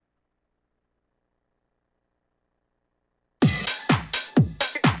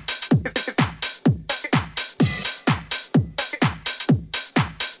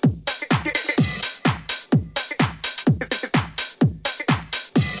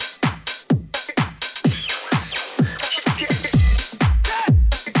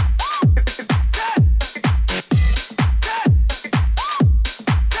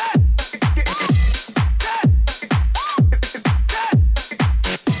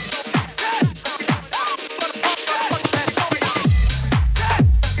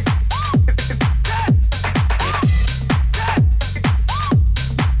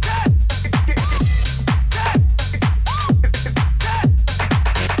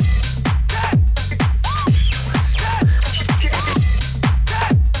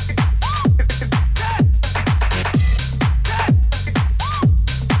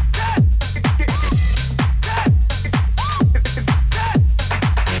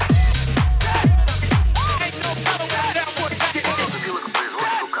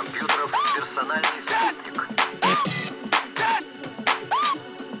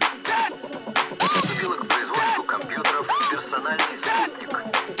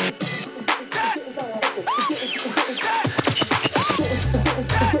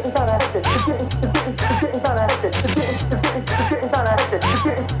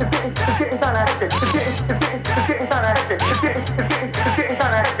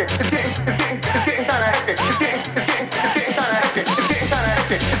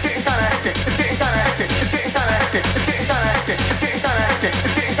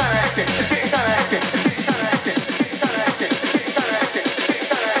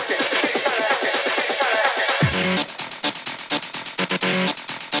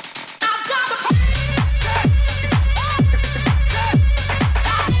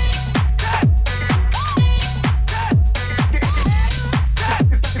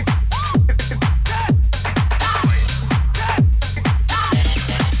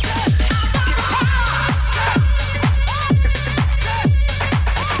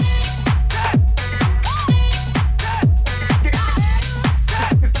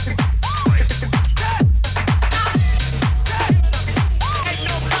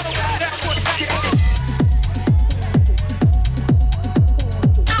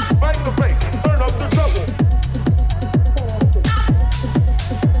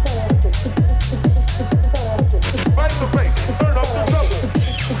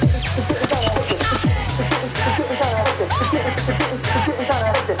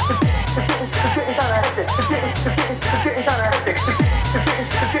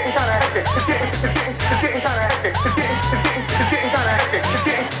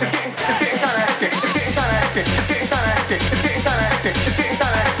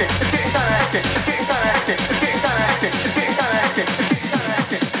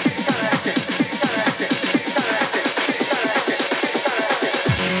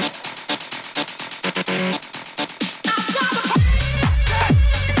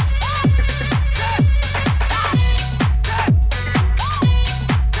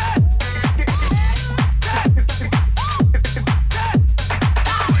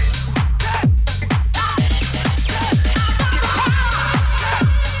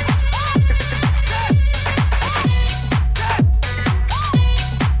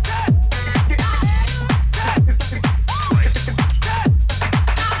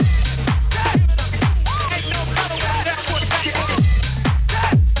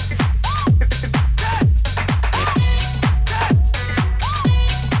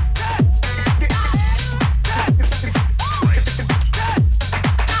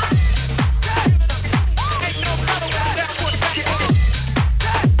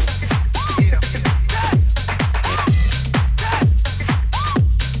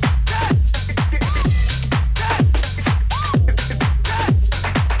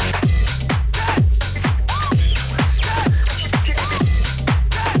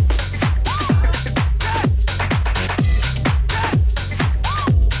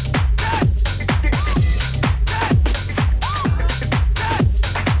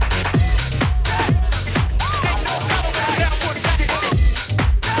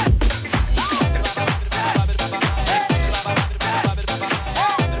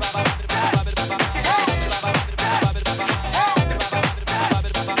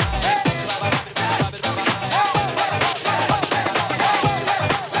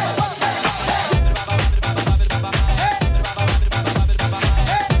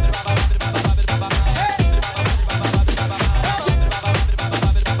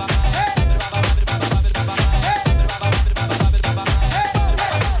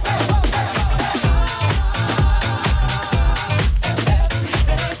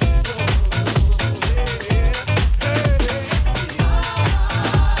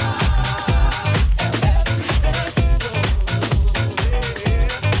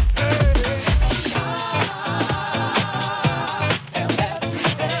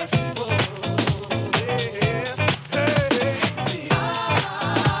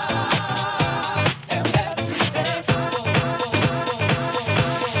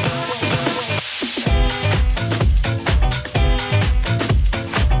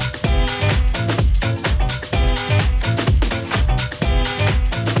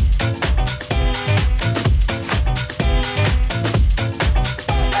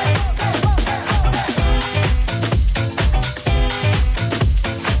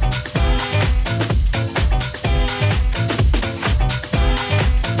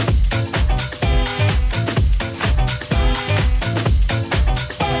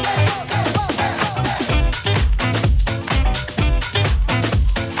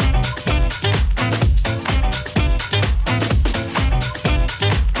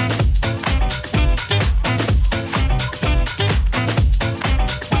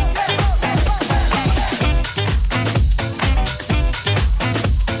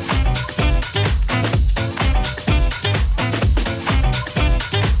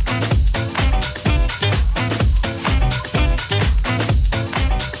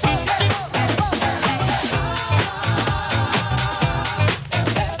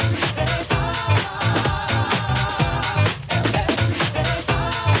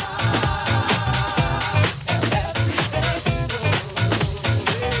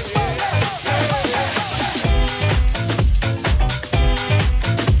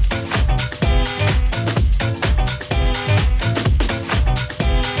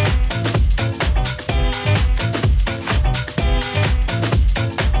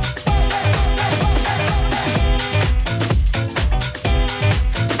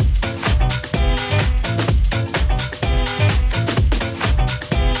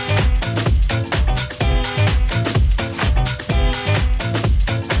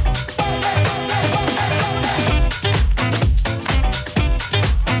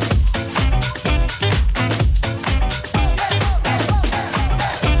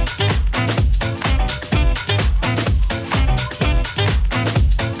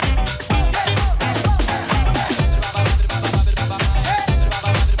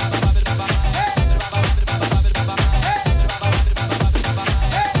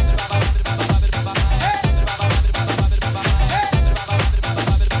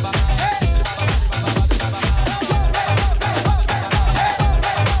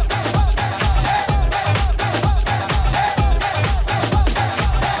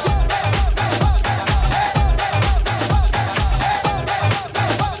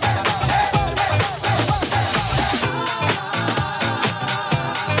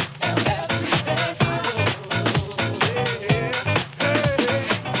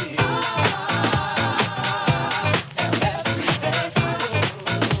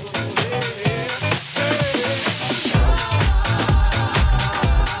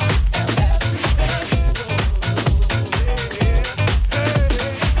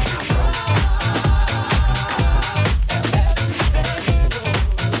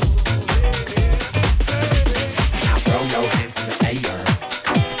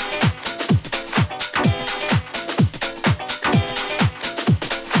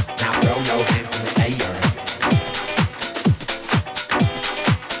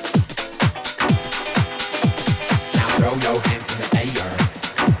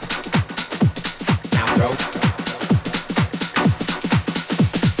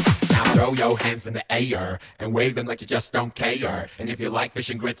Throw your hands in the air and wave them like you just don't care. And if you like fish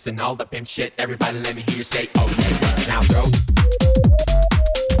and grits and all the pimp shit, everybody let me hear you say, oh yeah. Now throw.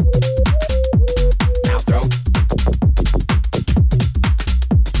 Now throw.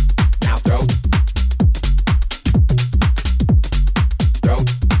 Now throw. Throw.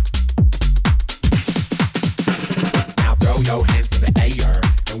 Now throw your hands in the air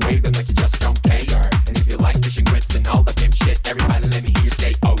and wave them like you just don't care. And if you like fish and grits and all the pimp shit, everybody let me hear you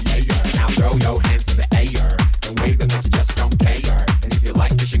say, oh yeah. Now throw your hands in the air and wave them like you just don't care. And if you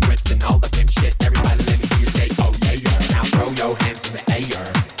like fish and grits and all the pimp shit, everybody let me hear you say, oh yeah. Now throw your hands in the air.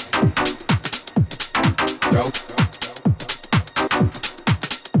 Throw.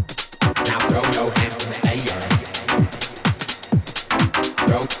 Now throw your hands in the air.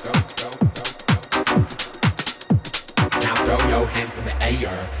 Throw. Now throw your hands in the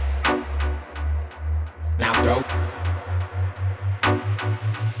air. Now throw.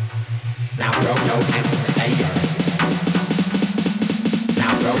 Now throw your hands in the air.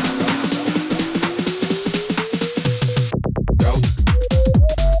 Now throw. Throw.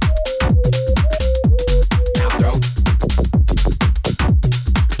 Now throw.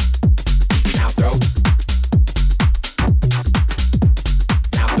 Now throw.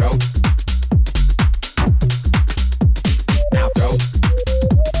 Now throw. Now throw. Now throw.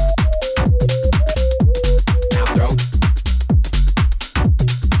 Now throw.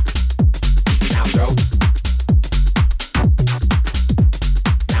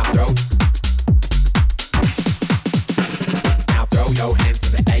 Now throw. Now throw your hands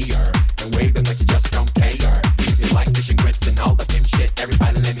in the air and wave them like you just don't care. If you like fish and grits and all the pimp shit,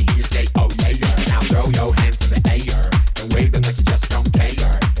 everybody let me hear you say, oh yeah. Now throw your hands in the air and wave them like you just don't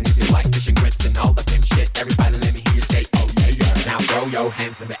care. And if you like fish and grits and all the pimp shit, everybody let me hear you say, oh yeah. Now throw your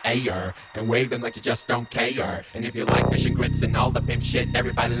hands in the air and wave them like you just don't care. And if you like fish and grits and all the pimp shit,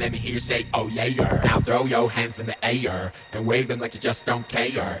 everybody let me hear you say, oh yeah. Now throw your hands in the air and wave them like you just don't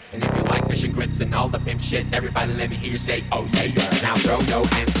care. And if you like fish and grits and all the pimp shit, everybody let me hear you say, oh yeah. Now throw your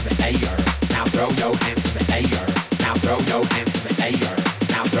hands in the air. Now throw your hands in the air. Now throw your hands in the air.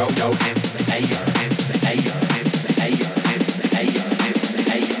 Now throw your hands in the air. Hands in the air. Hands in the air. Hands in the air. Hands in the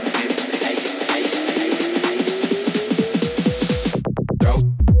air. Hands in the air. Throw.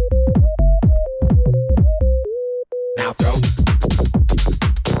 Now throw.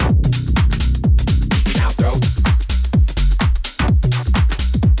 Now throw.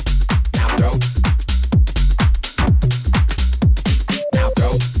 Now throw. Now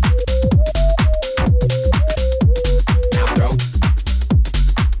throw.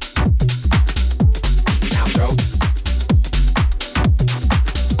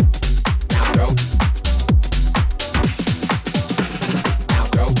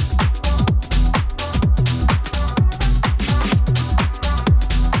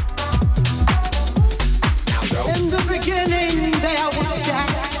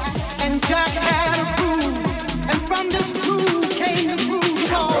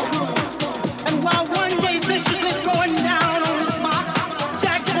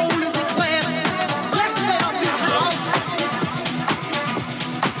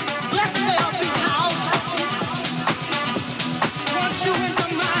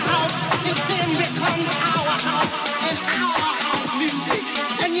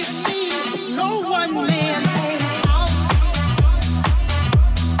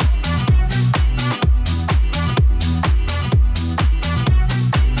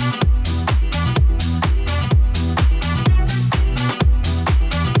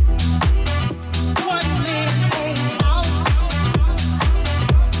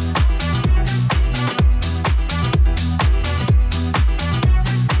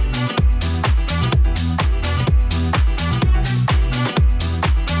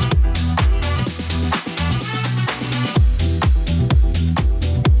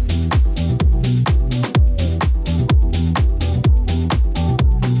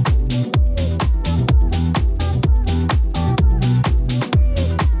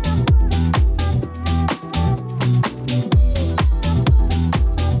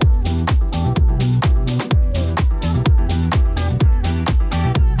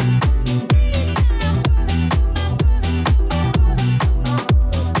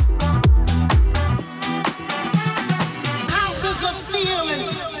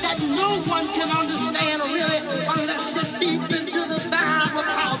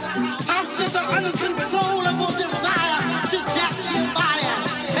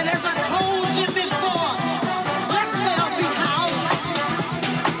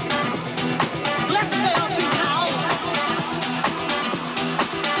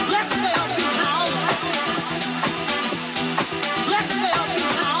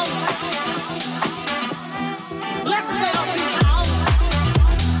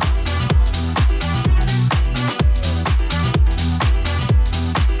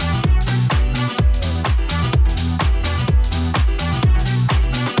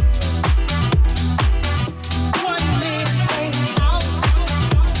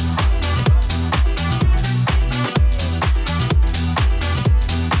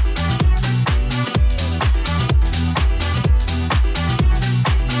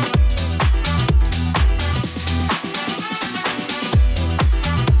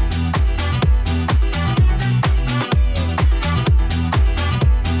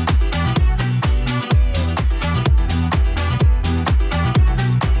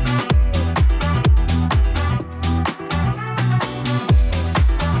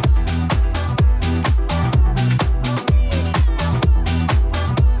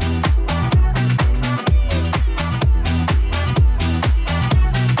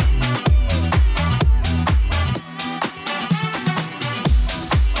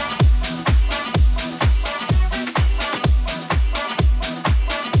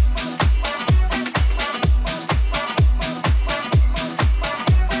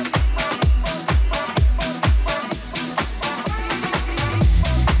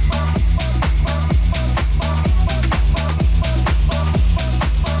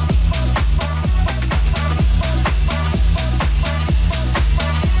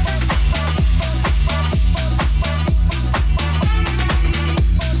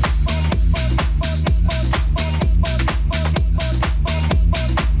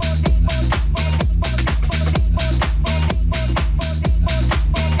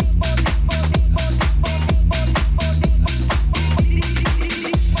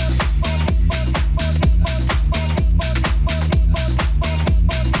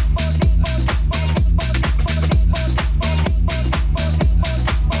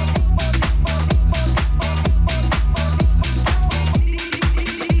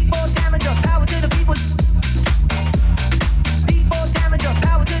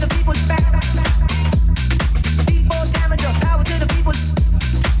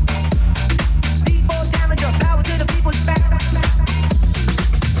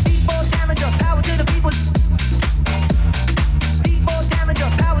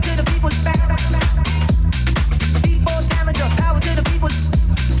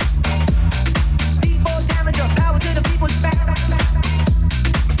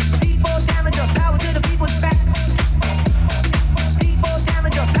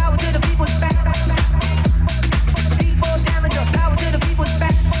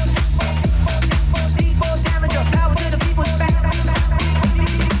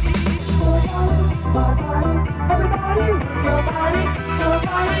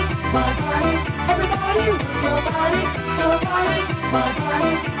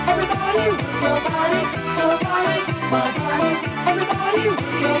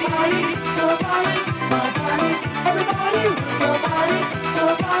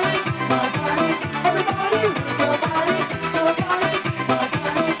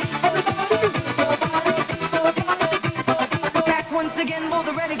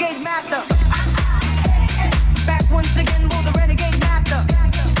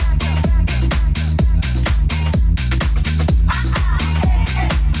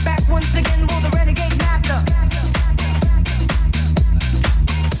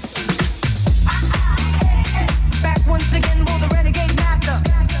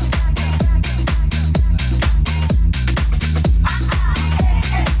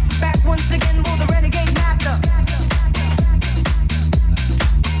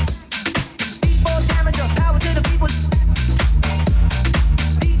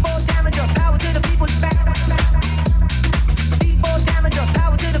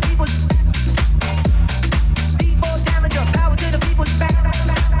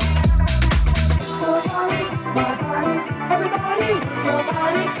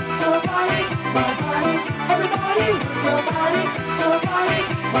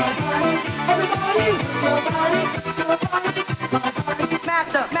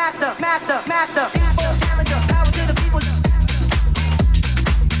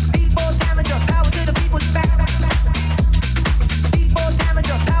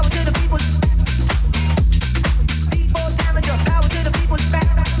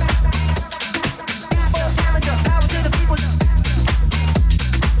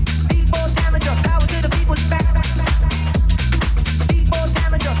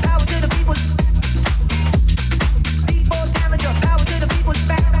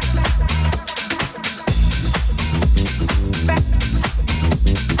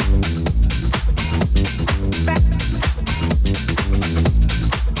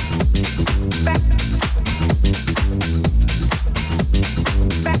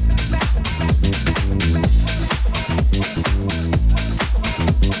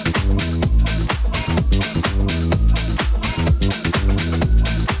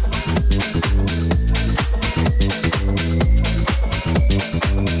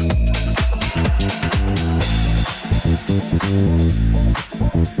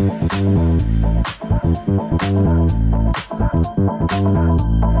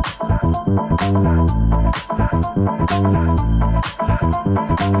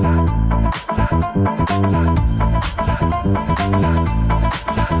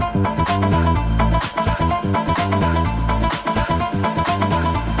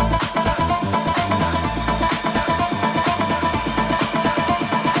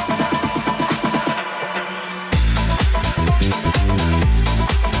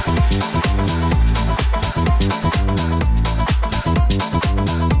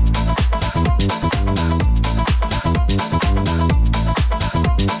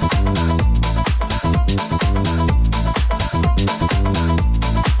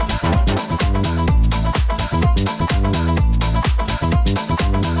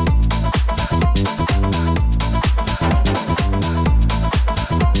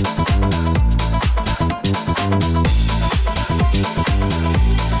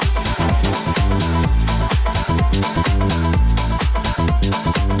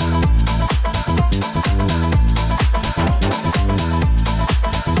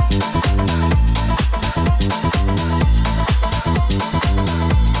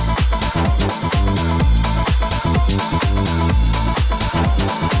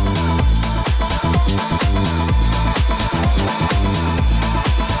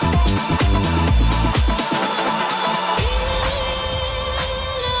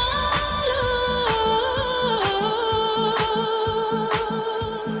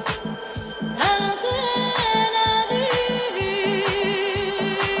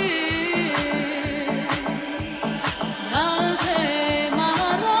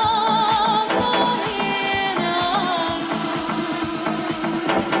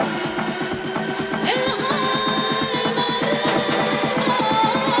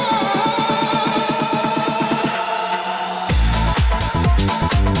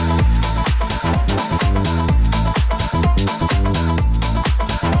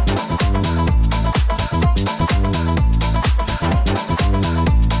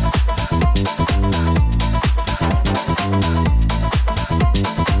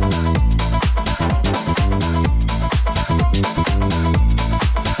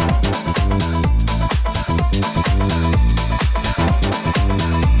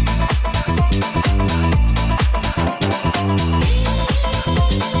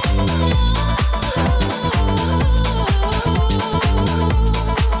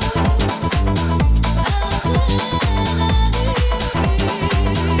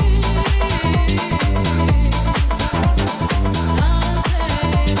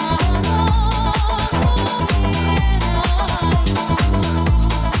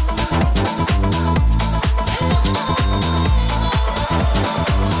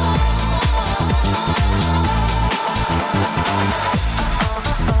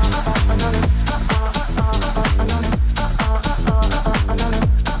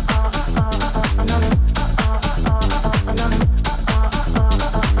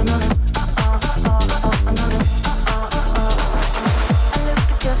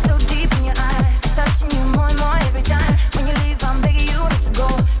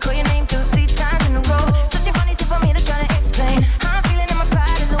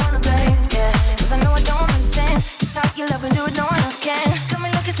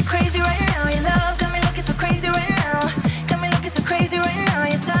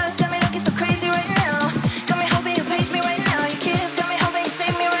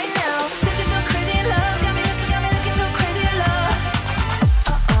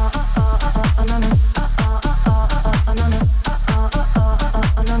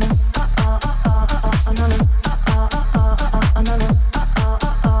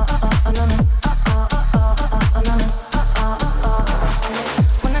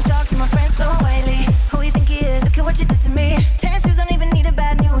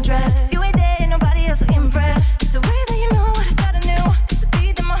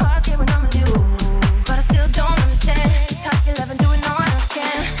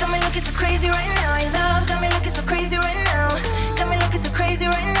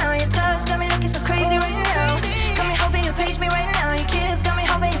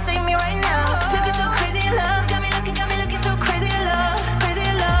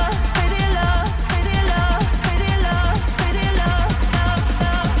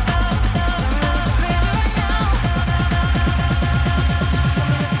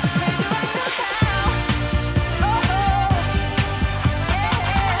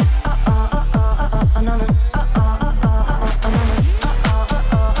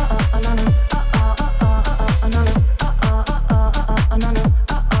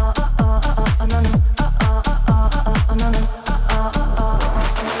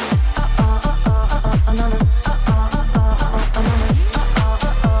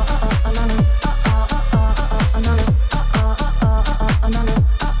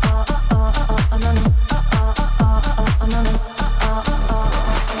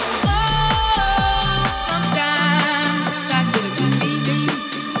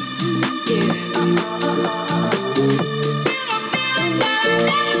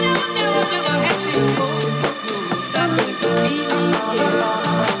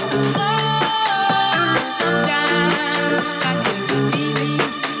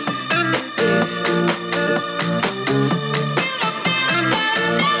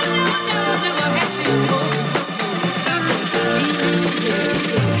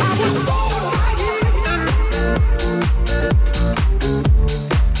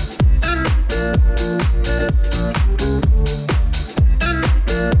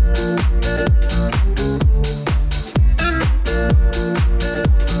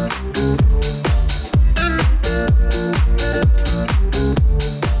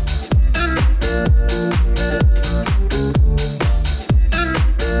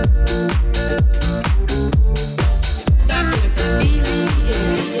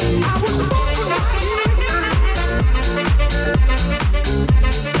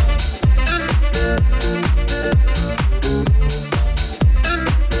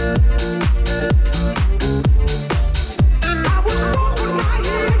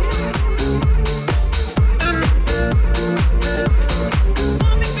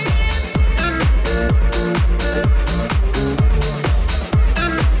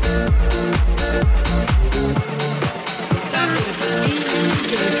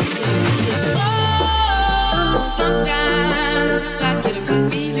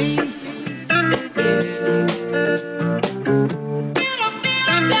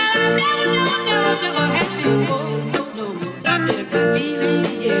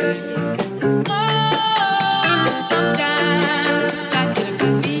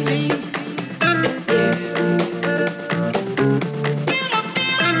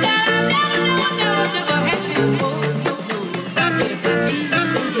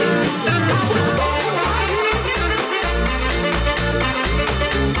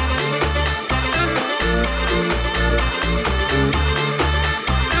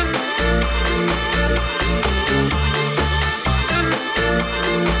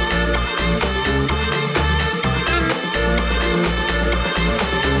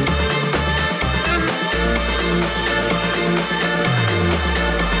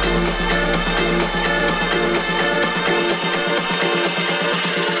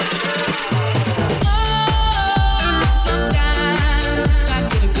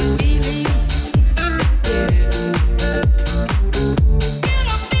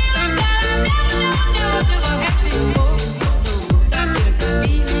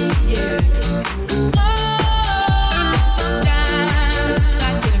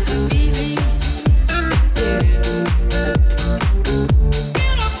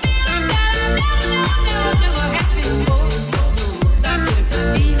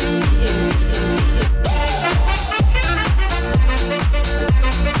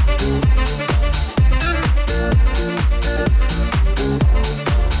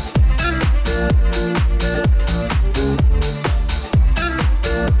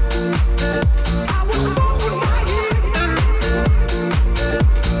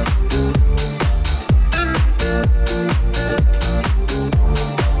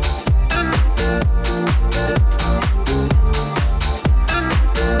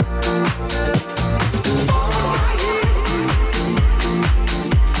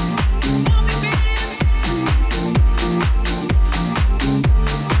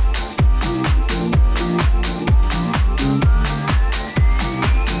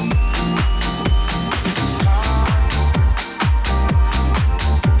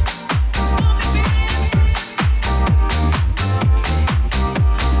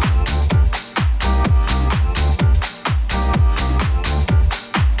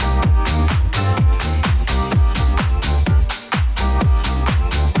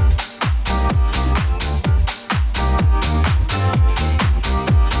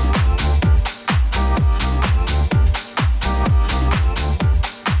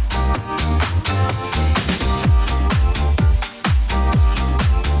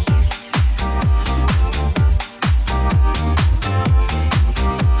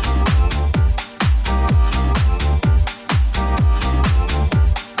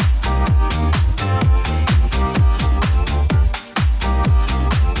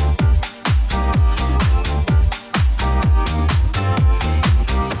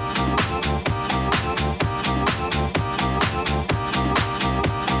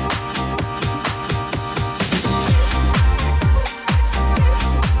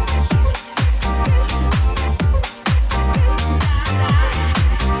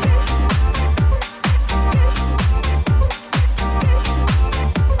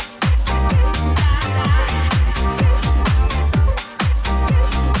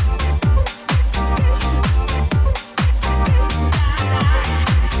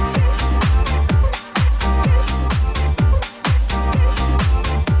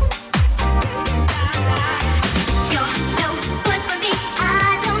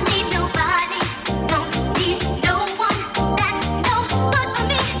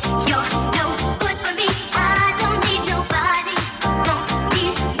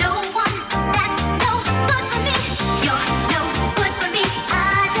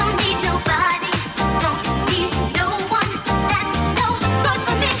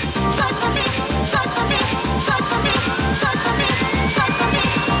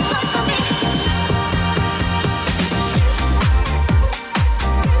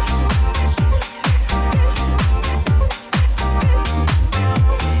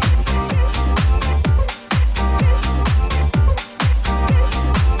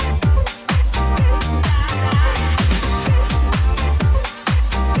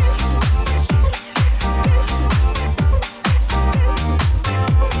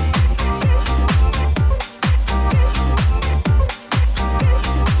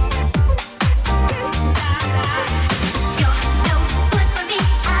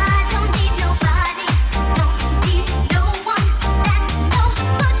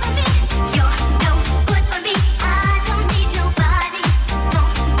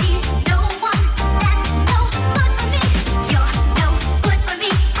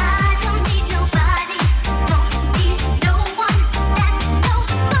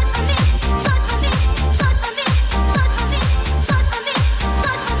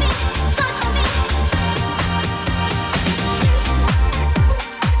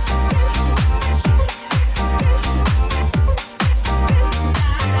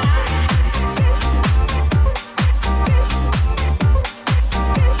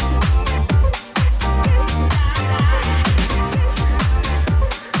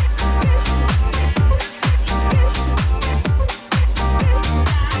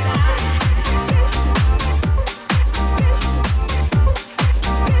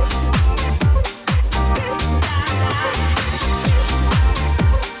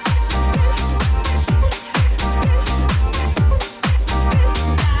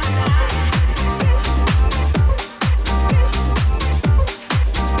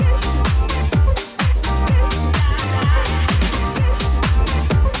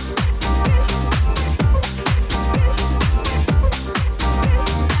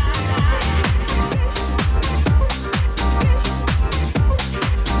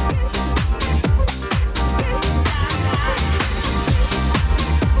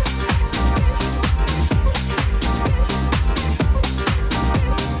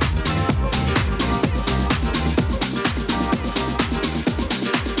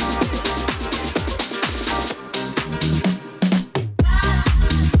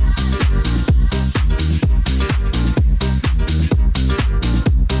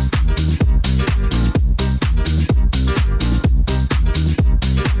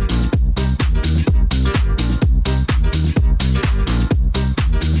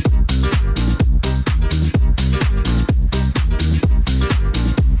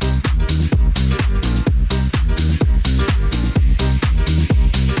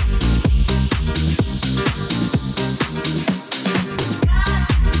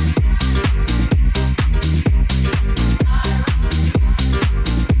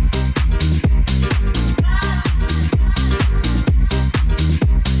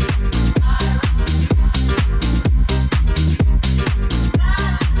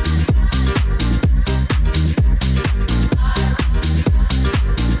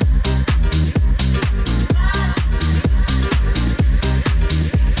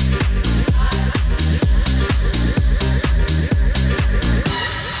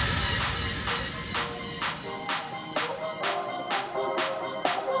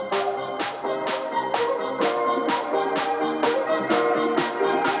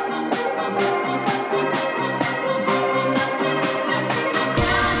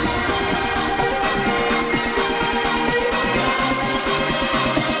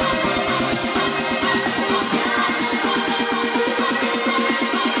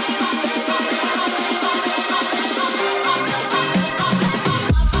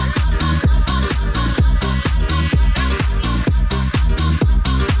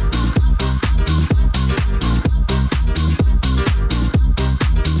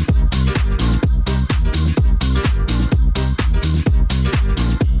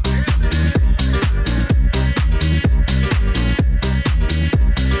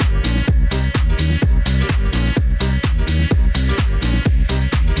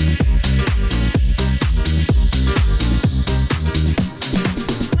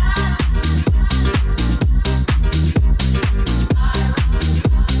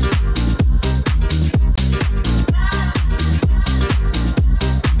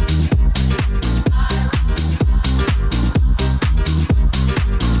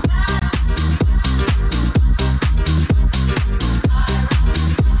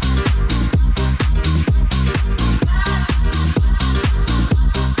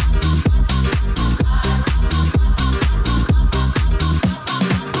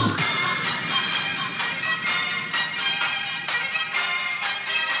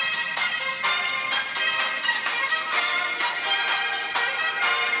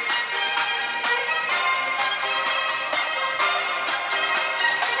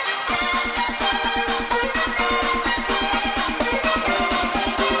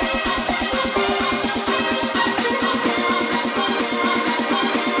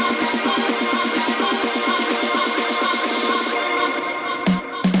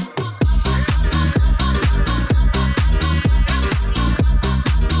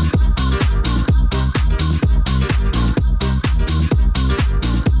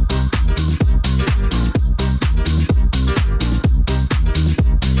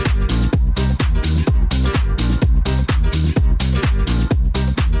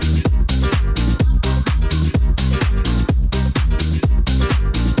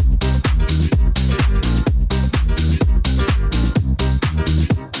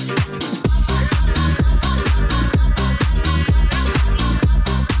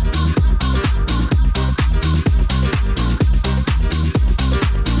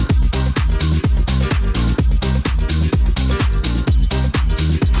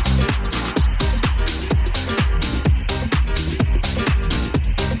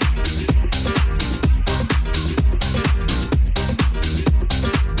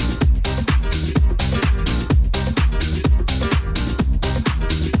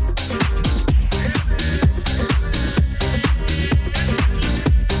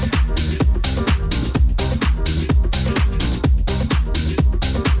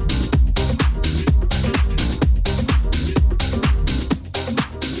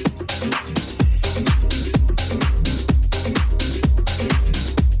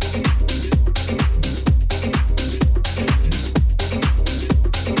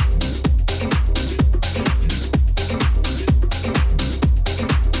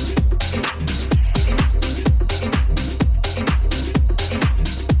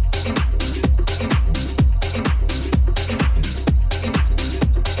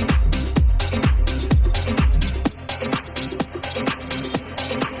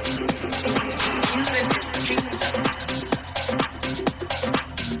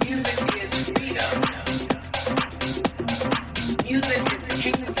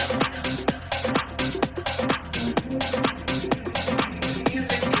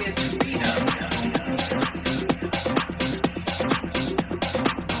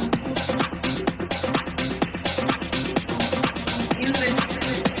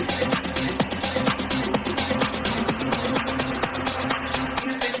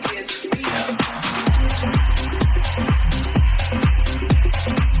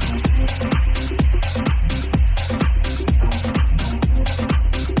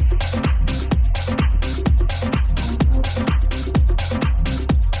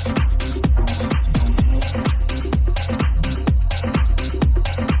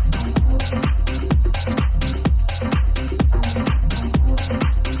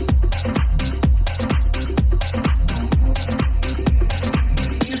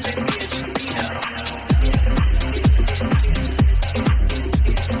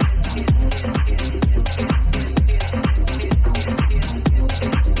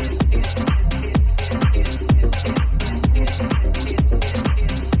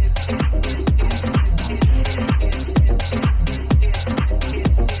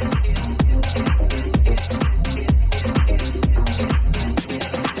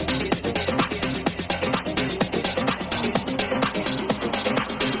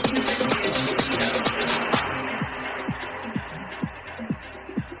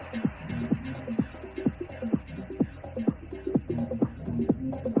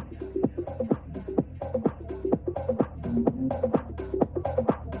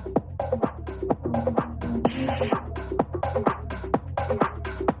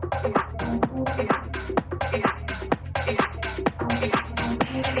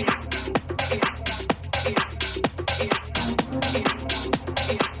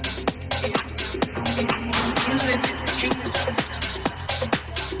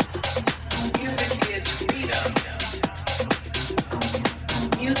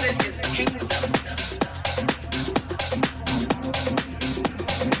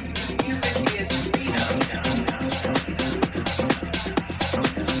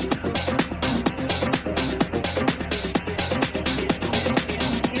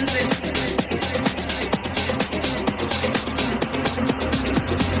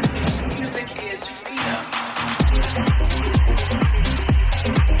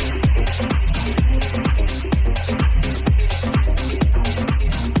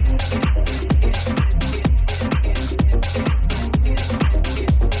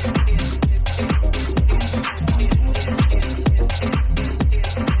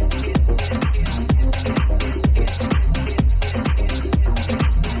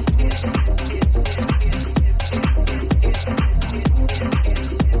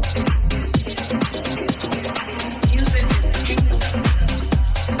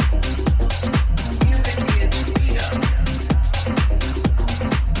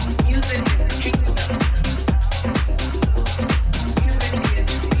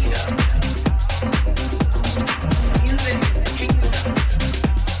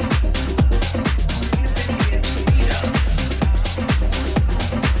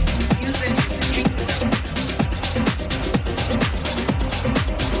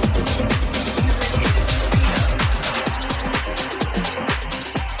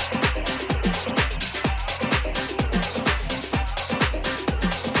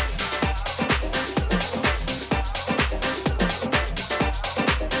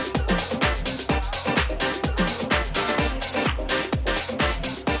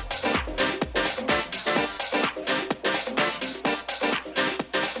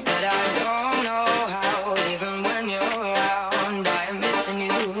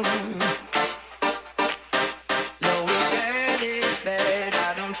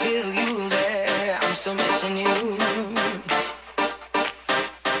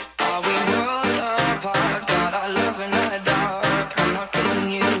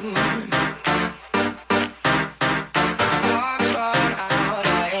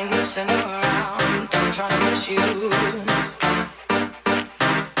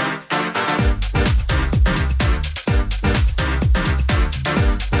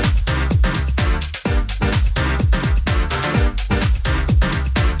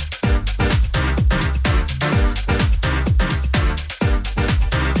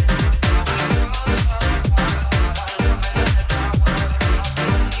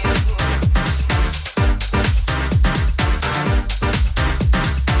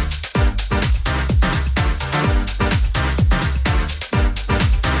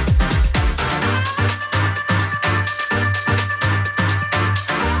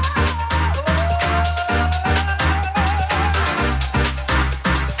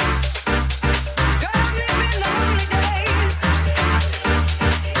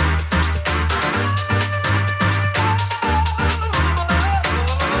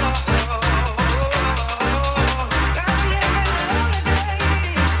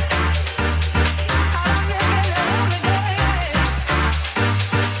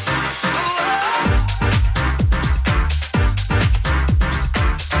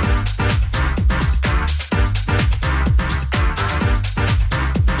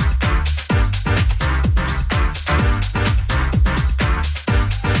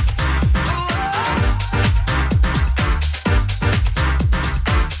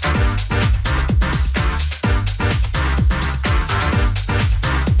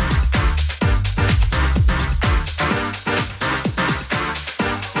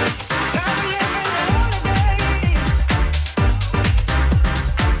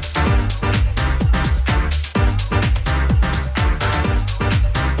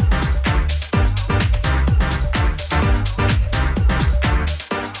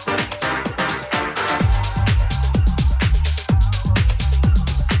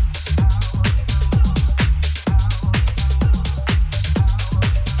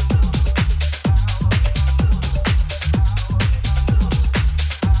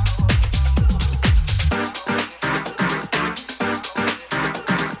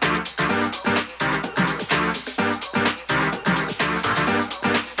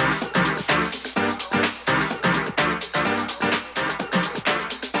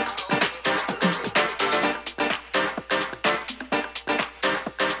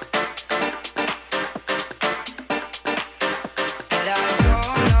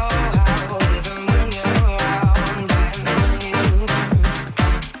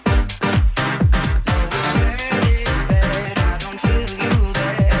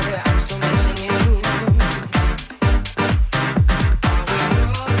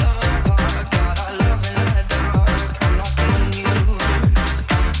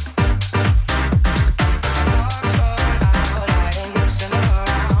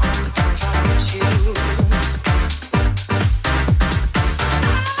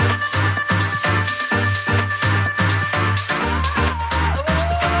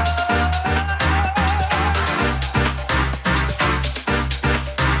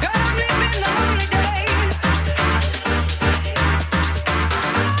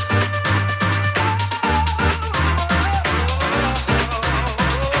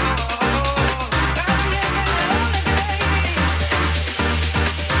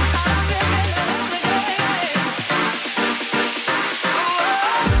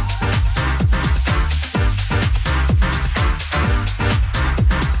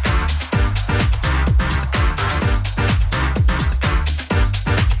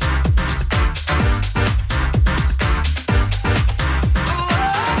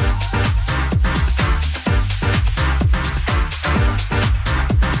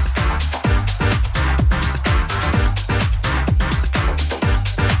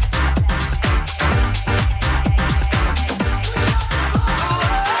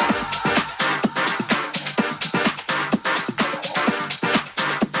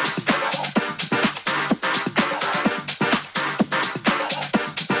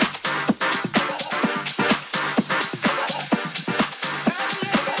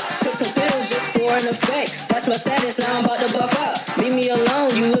 That's my status, now I'm about to buff up. Leave me alone,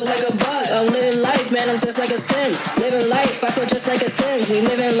 you look like a bug. I'm living life, man, I'm just like a sim. Living life, I feel just like a sim. We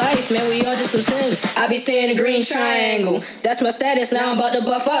living life, man, we all just some sims. I be seeing a green triangle. That's my status, now I'm about to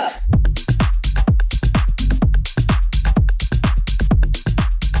buff up.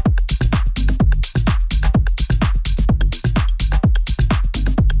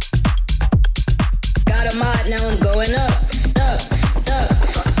 Got a mod, now I'm going up.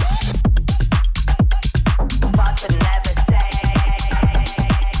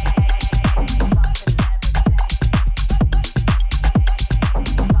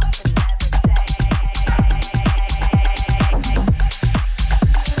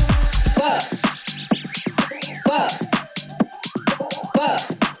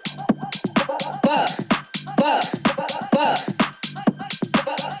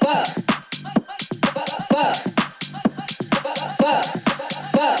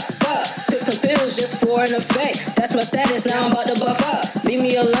 Took some pills just for an effect. That's my status, now I'm about to buff up. Leave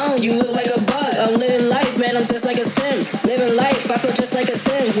me alone, you look like a bug. I'm living life, man, I'm just like a sim. Living life, I feel just like a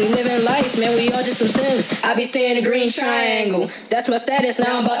sim. We living life, man, we all just some sims. I be seeing a green triangle. That's my status,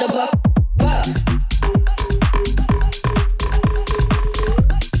 now I'm about to buff up.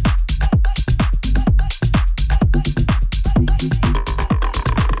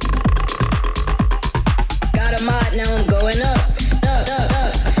 Now I'm going up.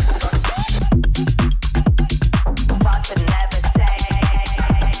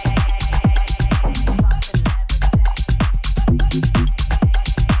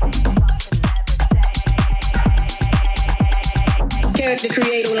 Character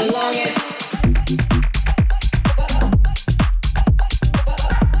create on the longest.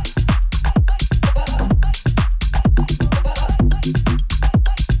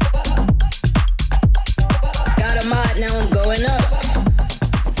 Now I'm going up.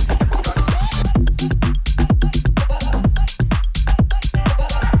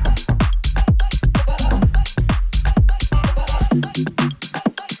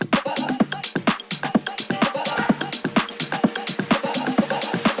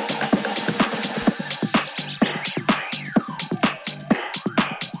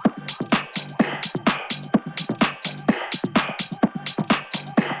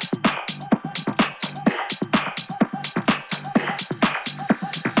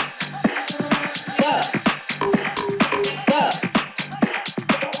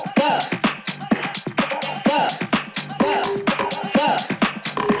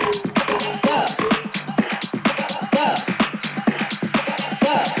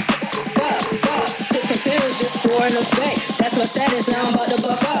 Took some pills just for an effect. That's my status, now I'm about to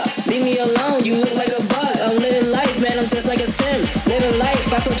buff up. Leave me alone, you look like a bug. I'm living life, man, I'm just like a sim. Living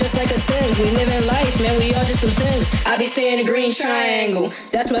life, I feel just like a sim. We living life, man, we all just some sims. I be seeing a green triangle.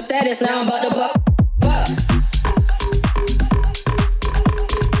 That's my status, now I'm about to buff up.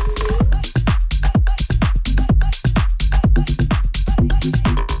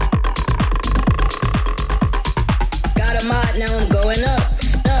 Now I'm going up.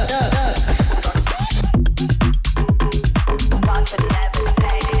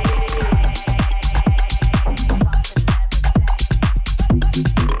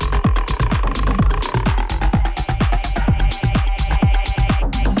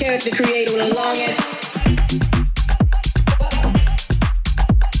 Character create on the longest.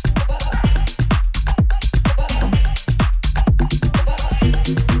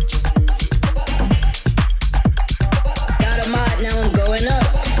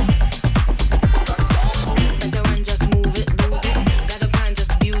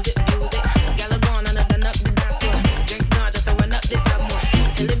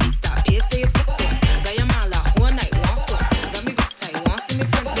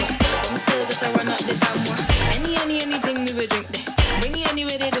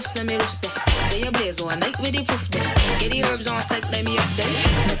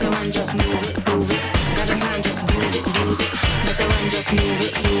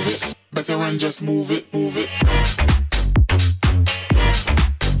 Just move it, move it.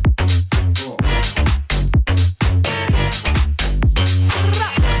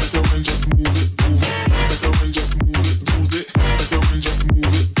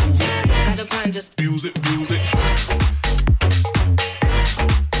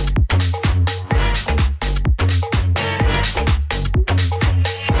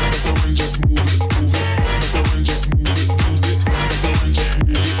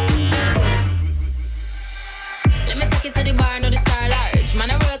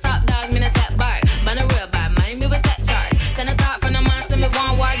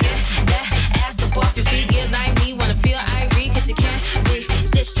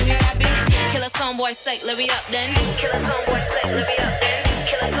 psych, let me up then. Kill a tomboy psych, let me up then.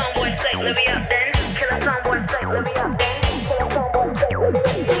 Kill a tomboy psych, let me up then. Kill a tomboy psych, let me up then. Kill a tomboy psych, let me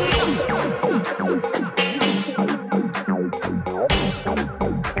up then.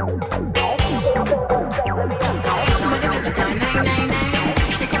 Somebody better call 999.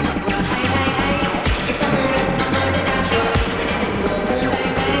 They come up with a hi, hi, hi. If I'm on it, don't know the dashboard. Say they didn't go boom, bye,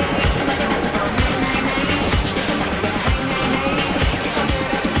 bye. Somebody better call 999. They come up with a hi,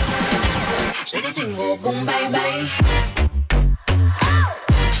 hi, hi. If I'm on it, don't know the dashboard. Say they didn't go boom, bye, bye.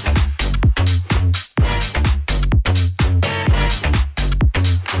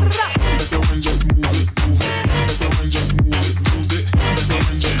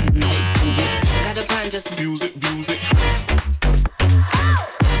 Just music, music.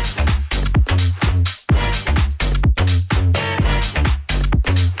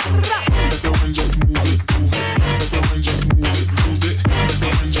 Better when just move it, move it. Better when just move it, lose it. Better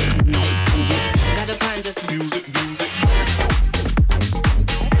when just move it, move it. Got a plan, just music, music.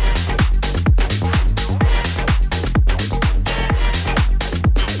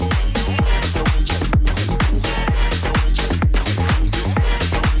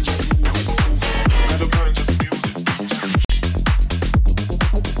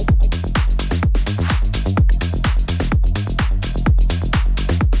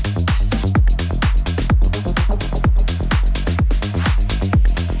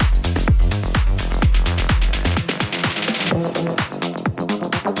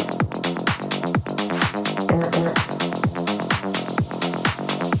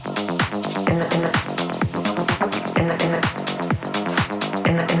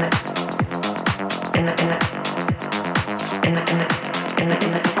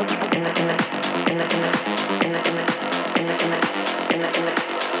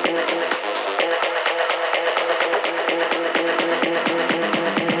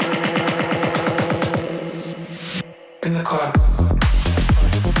 In the club.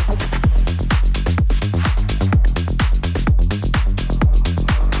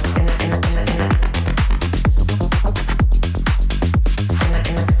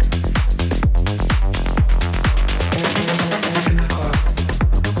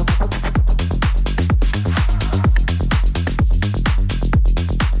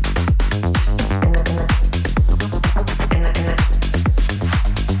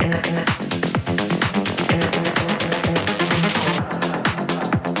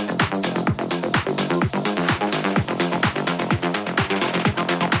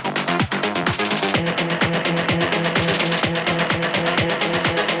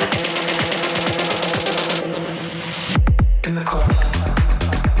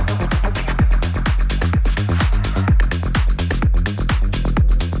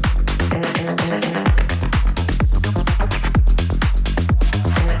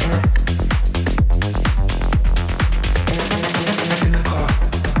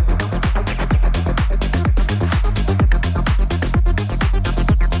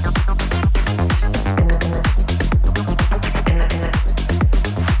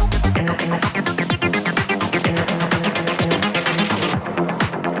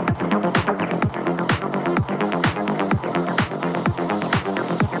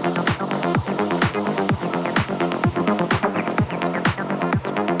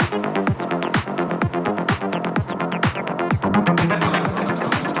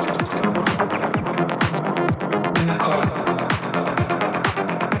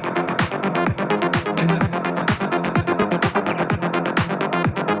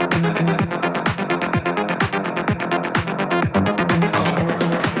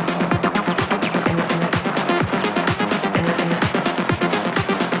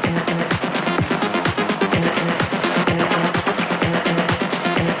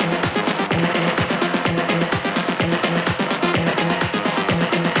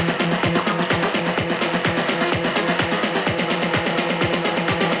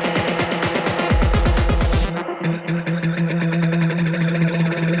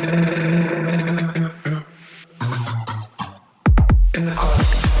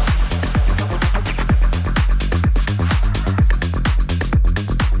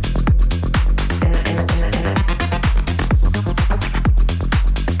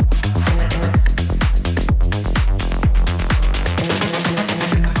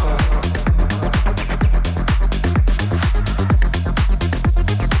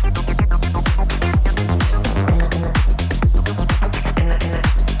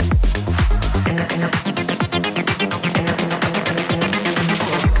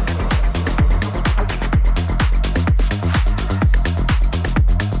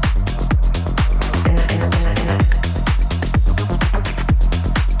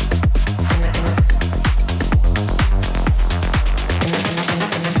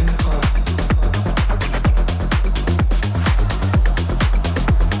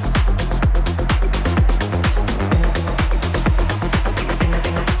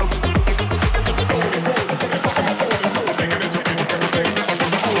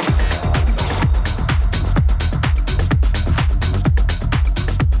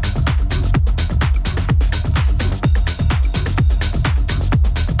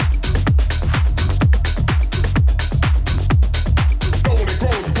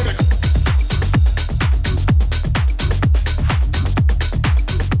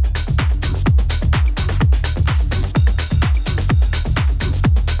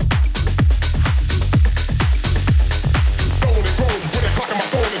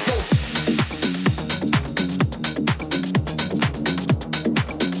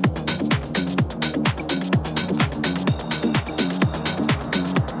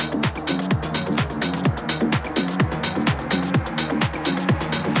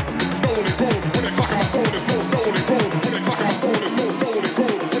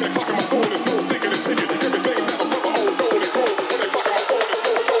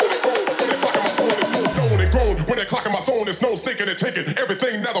 sneaking and taking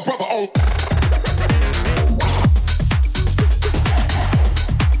everything that a brother owns.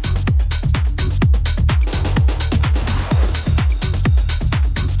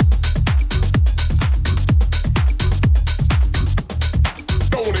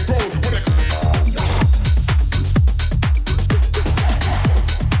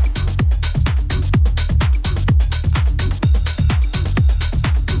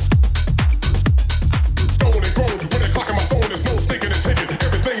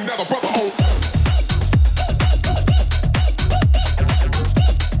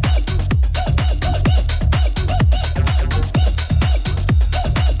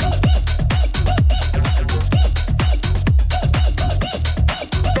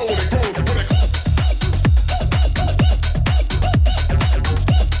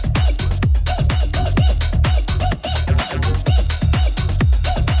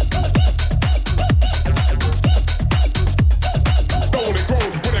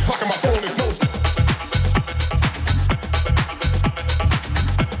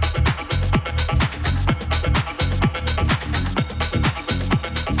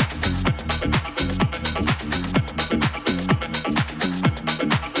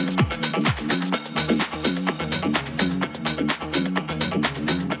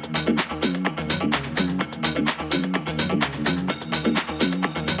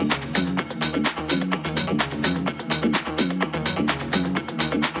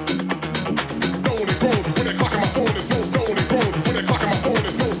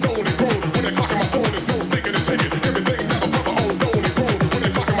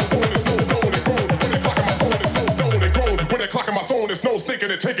 There's no sneaking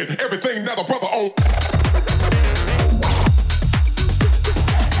and taking everything that a brother owns.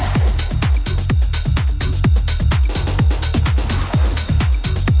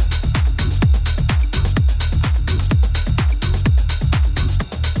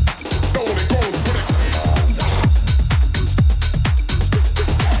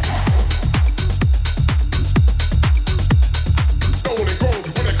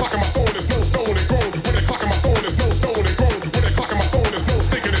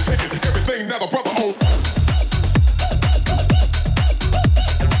 Everything that a brother owns.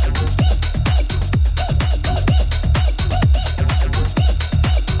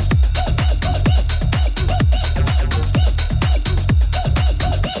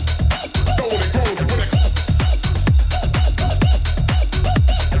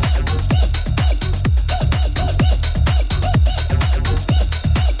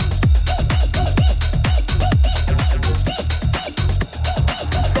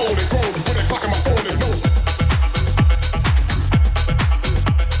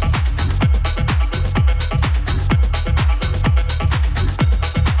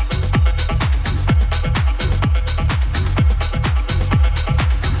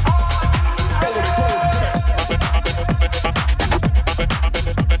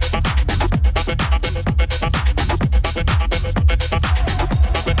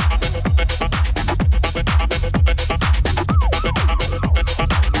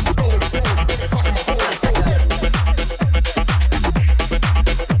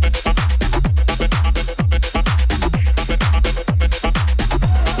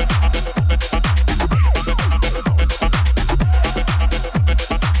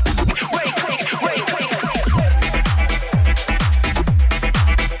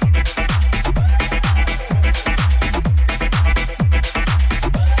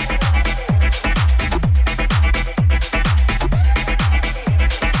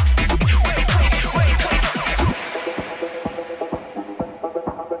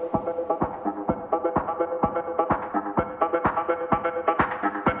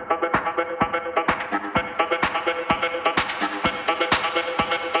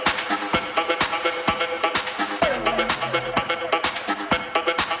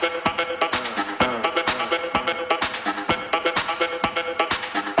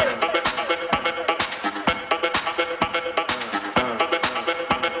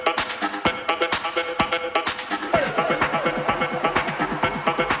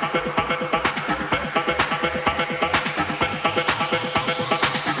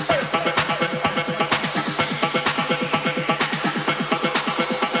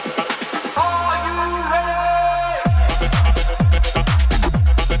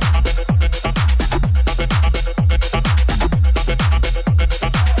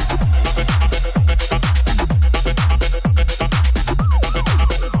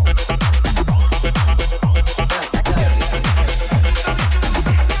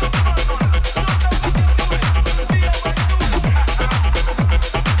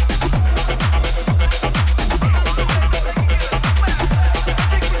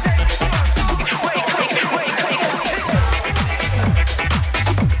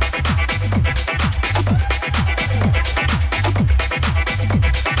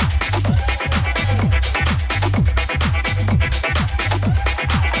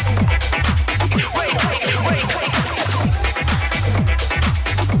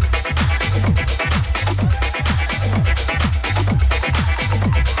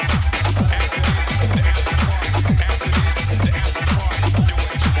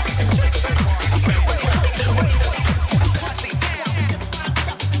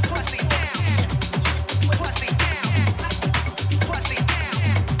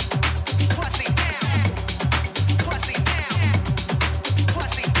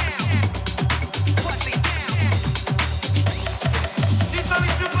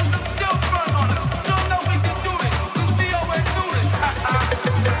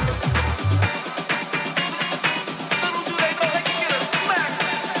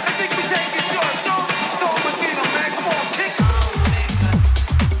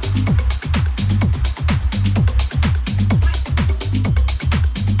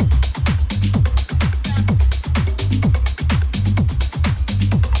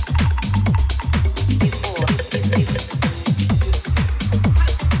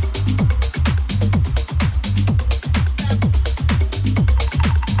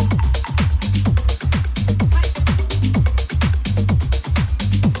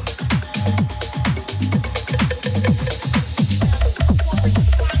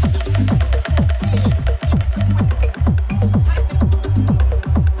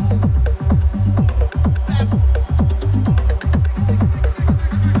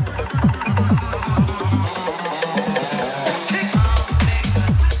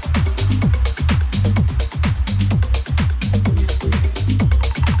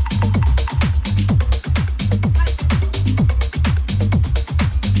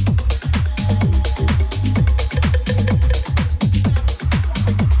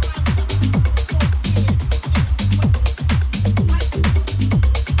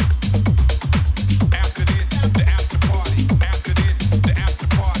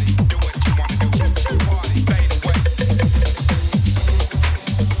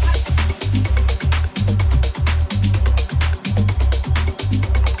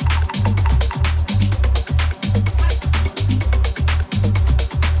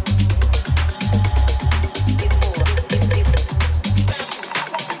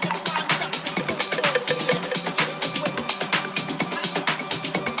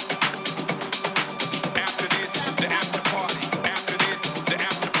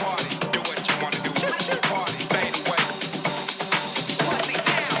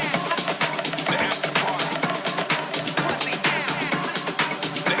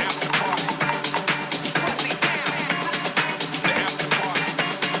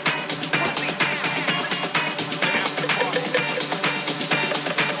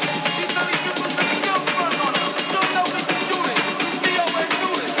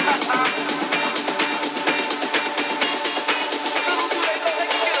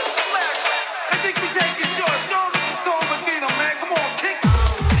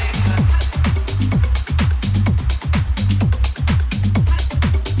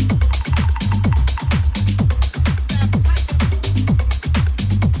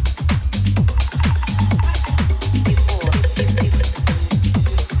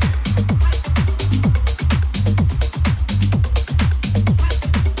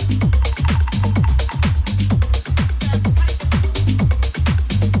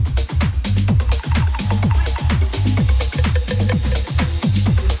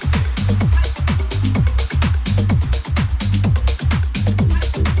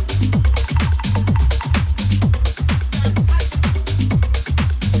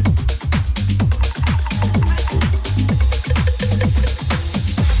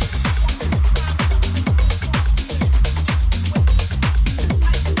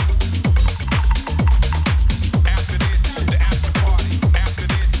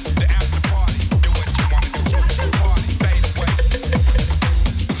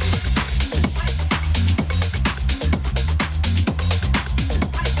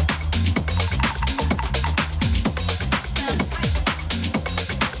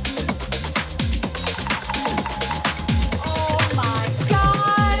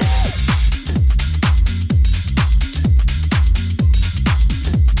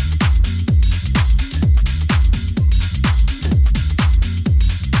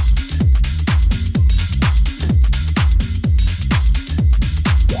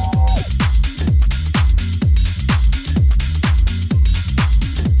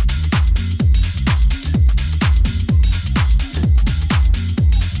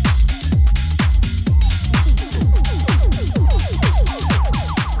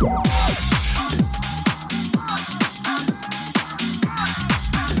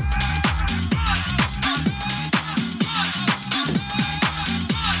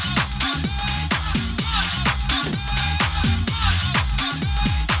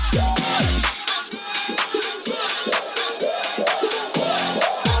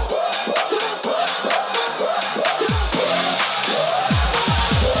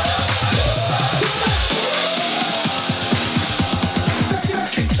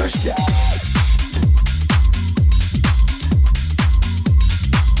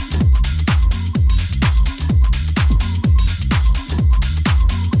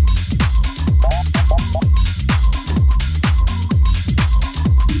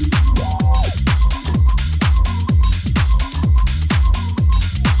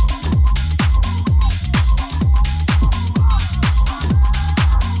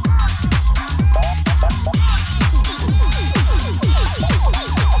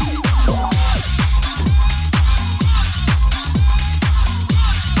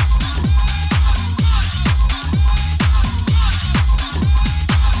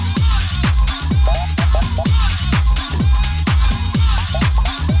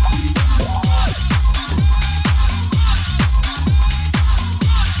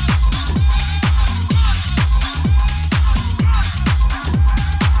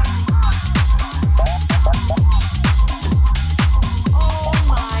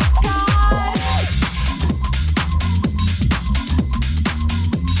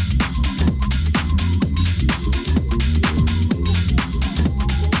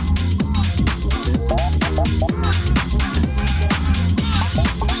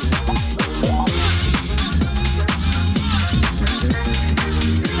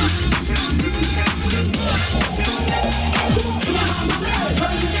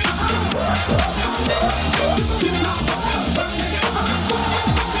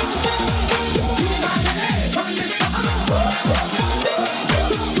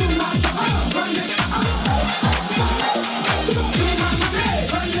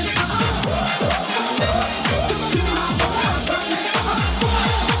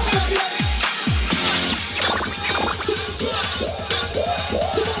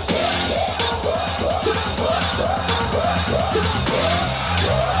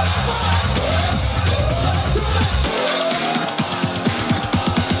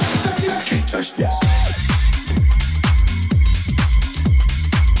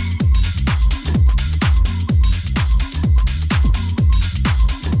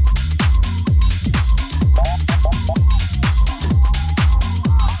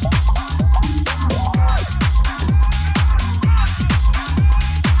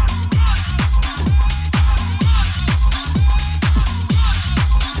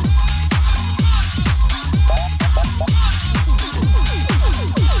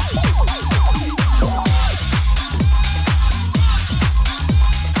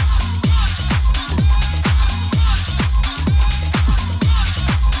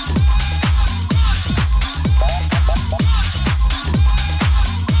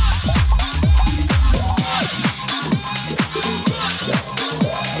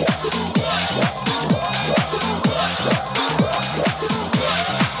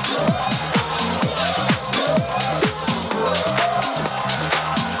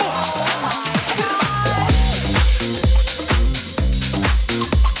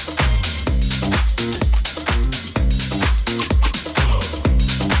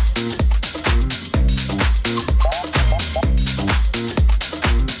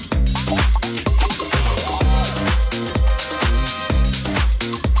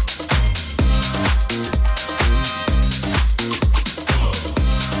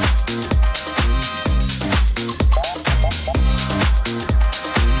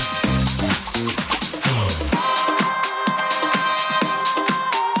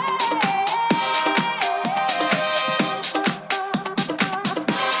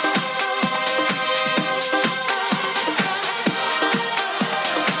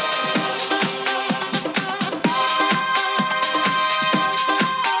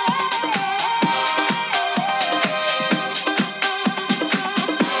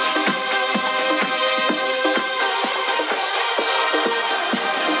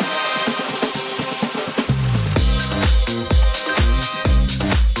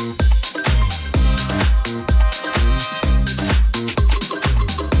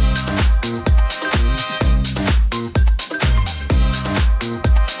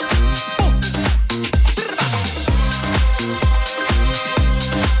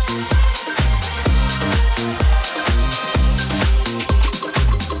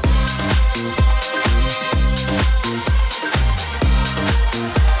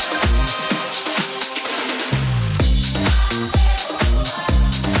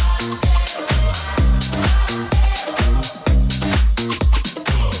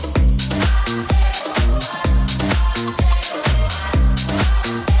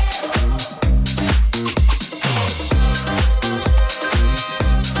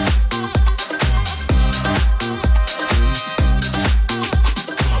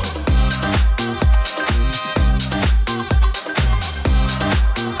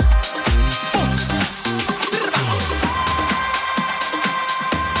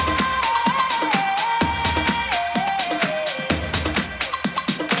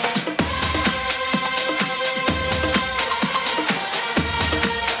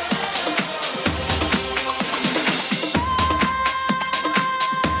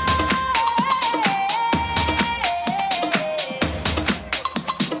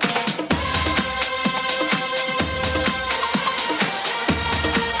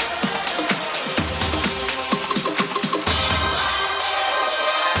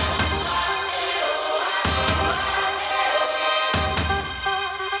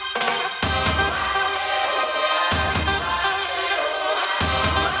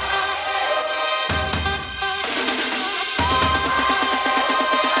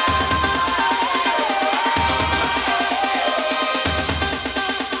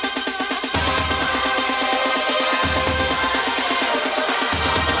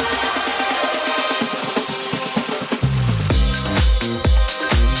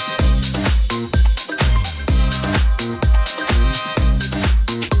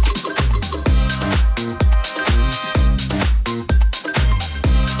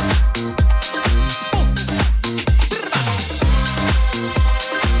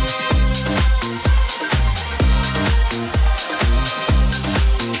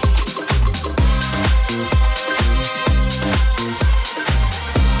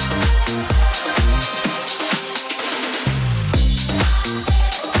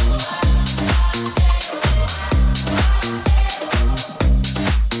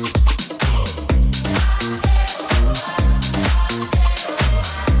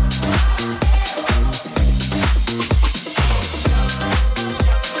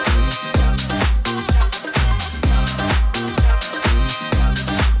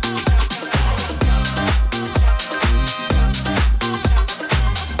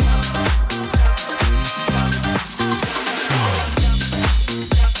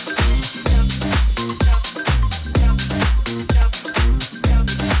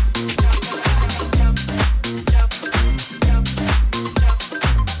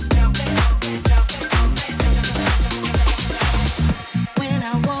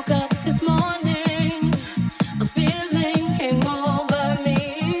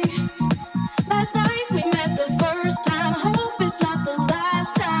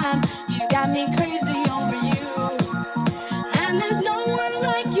 me crazy over you. And there's no one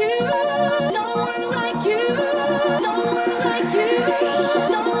like you, no one like you, no one like you,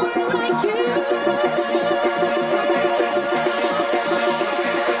 no one like you.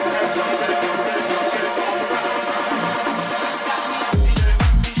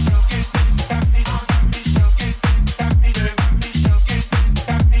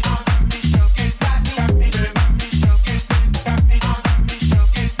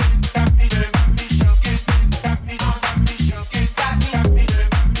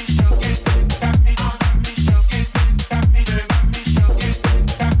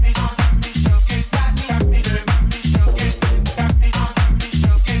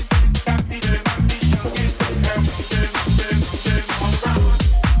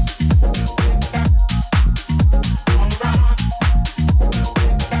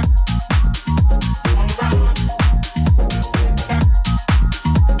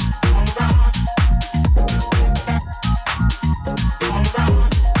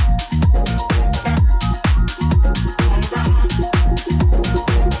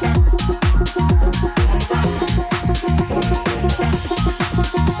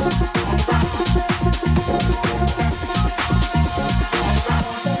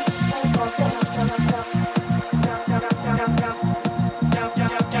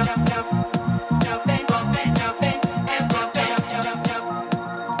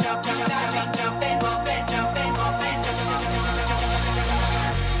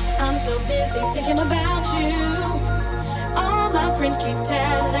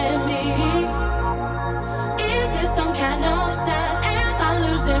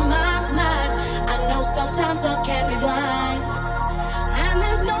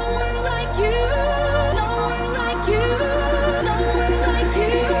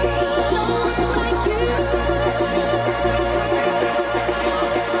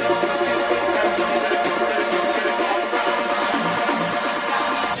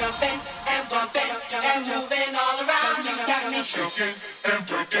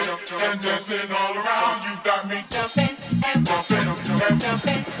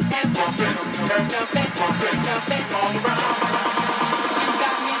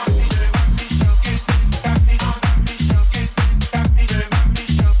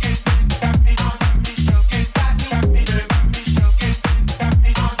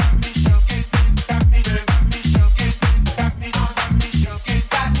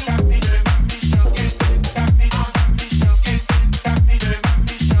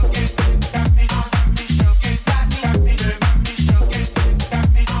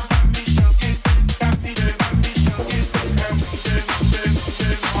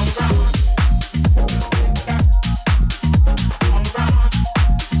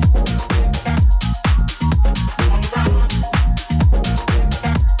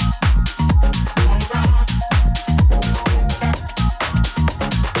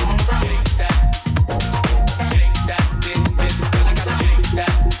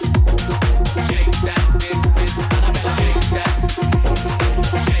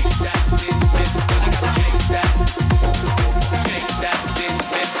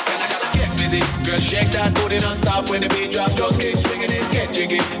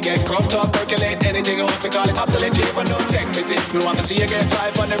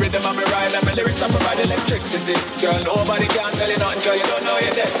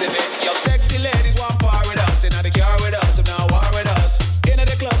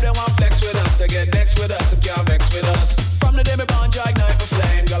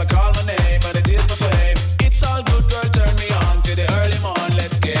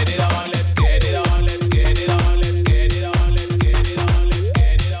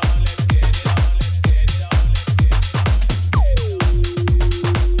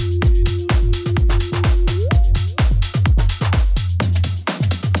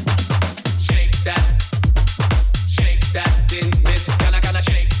 Shake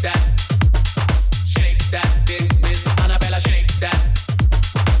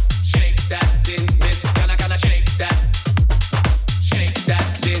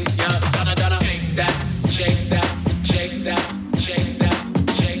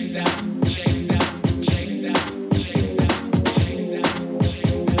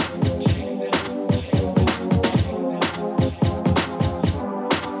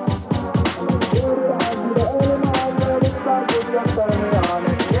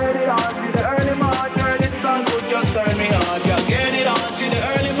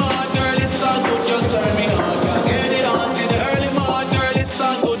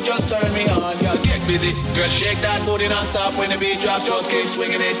Girl, shake that booty non-stop when the beat drops. Just keep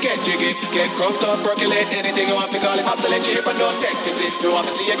swinging it, get jiggy, get crunked up, percolate. Anything you want to call it, oscillate. You and don't take pity. You want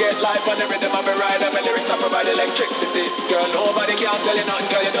to see you get life on the rhythm of a ride, and my lyrics I provide electricity. Girl, nobody can tell you nothing,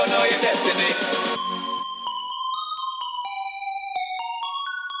 girl, you don't know your destiny.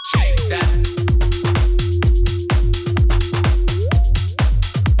 Shake that.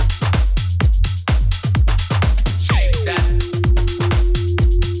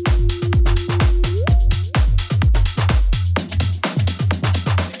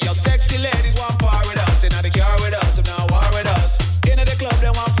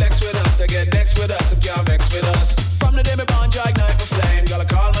 With us. From the day me born, I ignite my flame. Gotta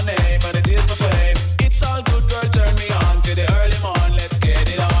call my name and it is my fame.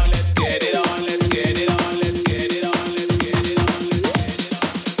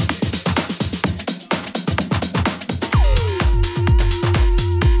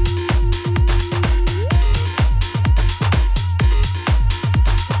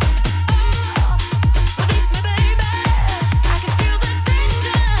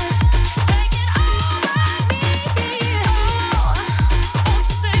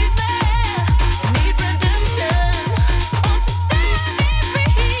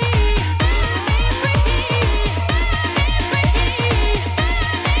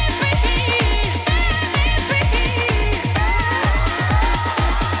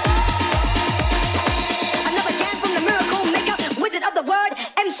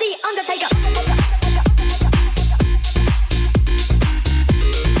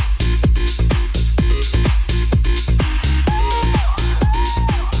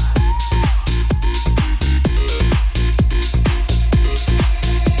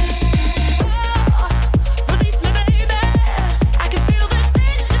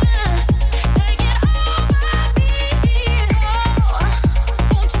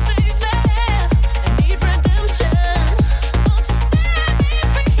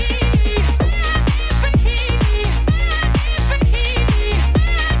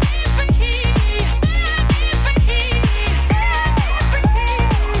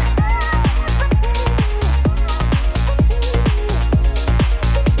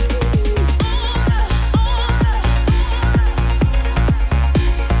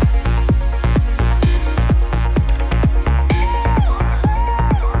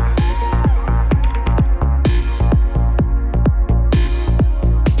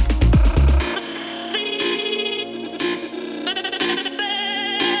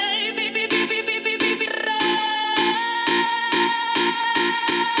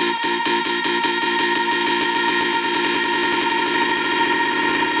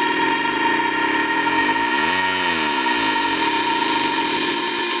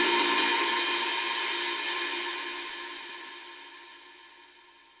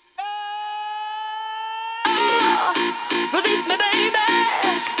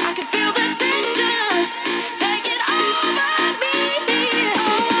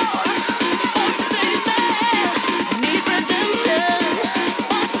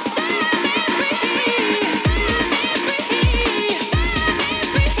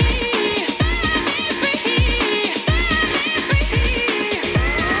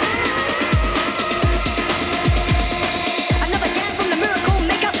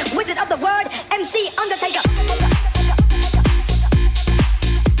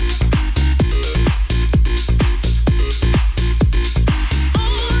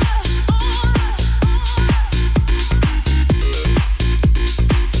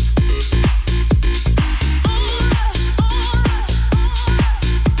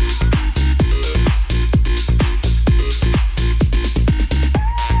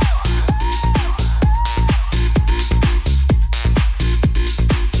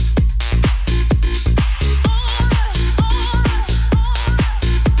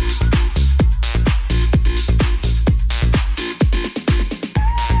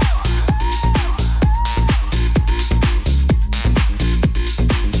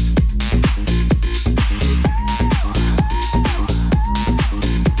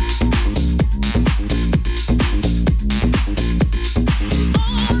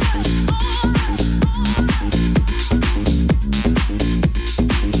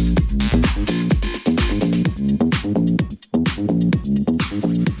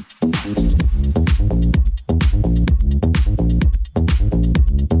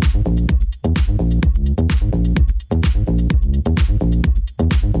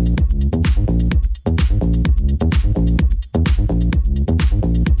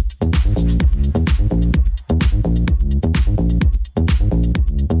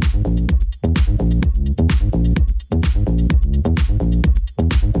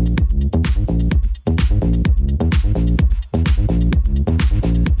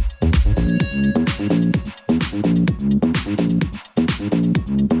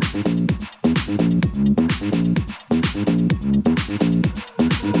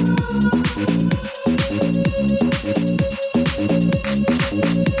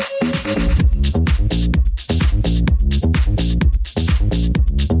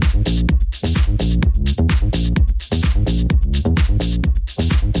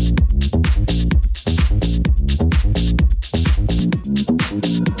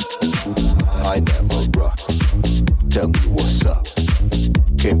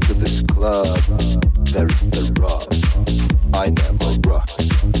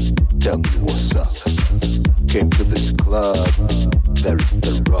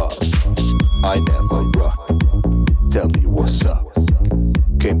 rock. I never rock. Tell me what's up.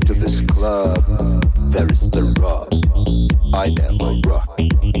 Came to this club, there is the rock. I never rock.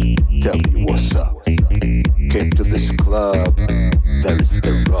 Tell me what's up. Came to this club, there is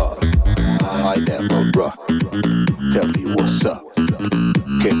the rock. I never rock. Tell me what's up.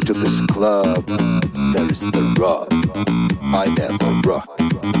 Came to this club, there is the rock. I never rock.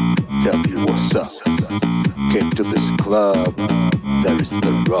 Tell me what's up. Came to this club, there is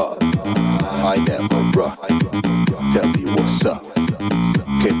the rock. I never rock. Tell me what's up.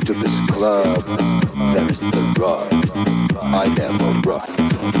 Came to this club, there is the rock. I never rock.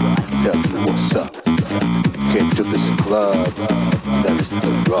 Tell me what's up. Came to this club, there is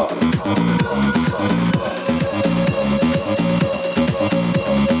the rock.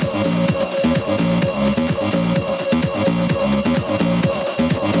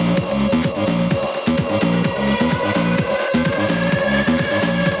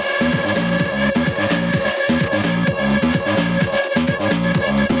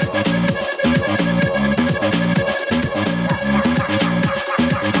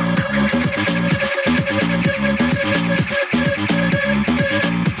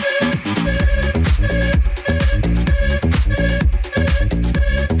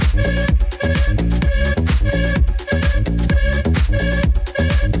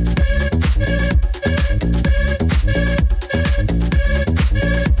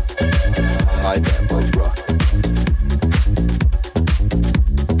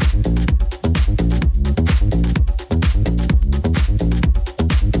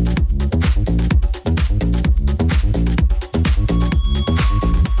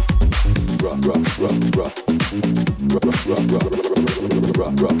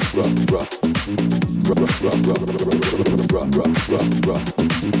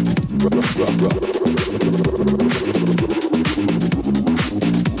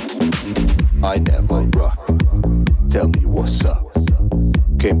 I never rock. Tell me what's up.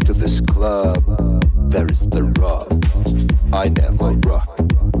 Came to this club, there is the rock. I never rock.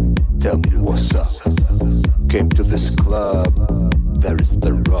 Tell me what's up. Came to this club, there is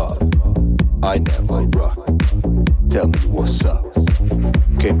the rock. I never rock. Tell me what's up.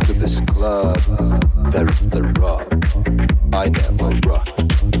 Came to this club, there is the rock. I never rock.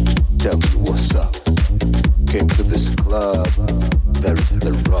 Tell me what's up. Came to this club, there is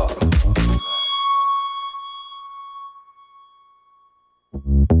the rock.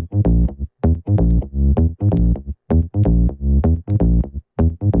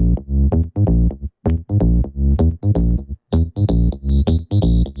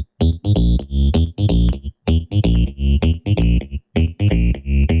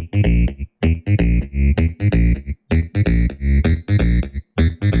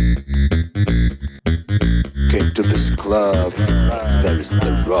 Came to this club, there is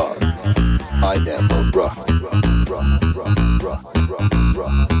the rock. I never rock.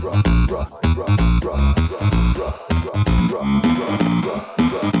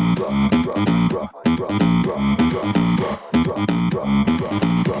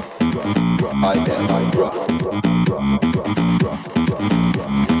 I never rock.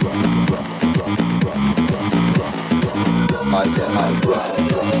 I never rock.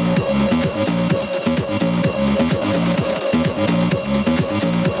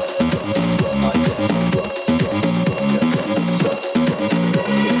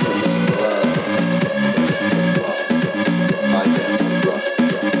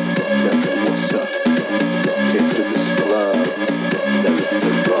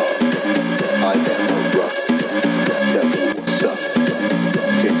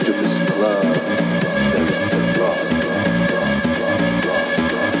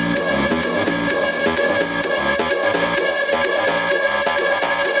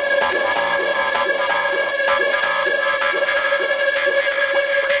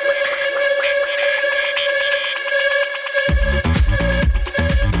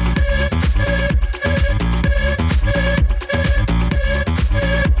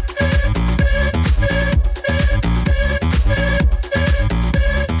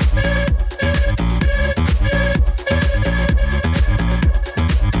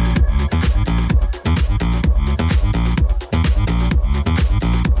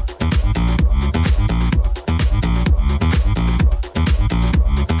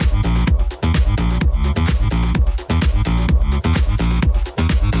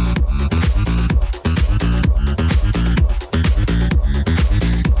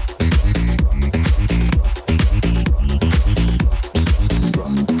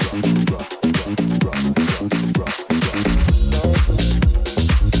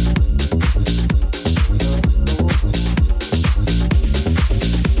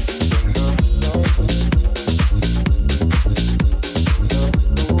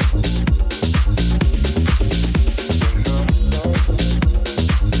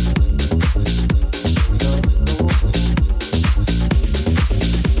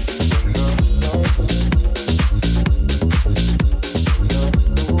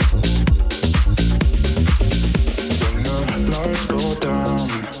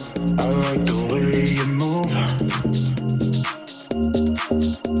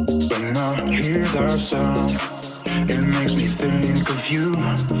 When I hear that sound, it makes me think of you.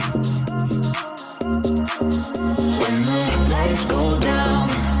 When the lights go down,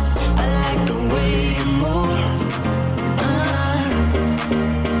 I like the way you move.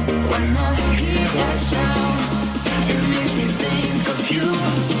 When I hear that sound, it makes me think of you.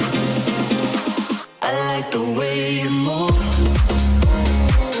 I like the way you move.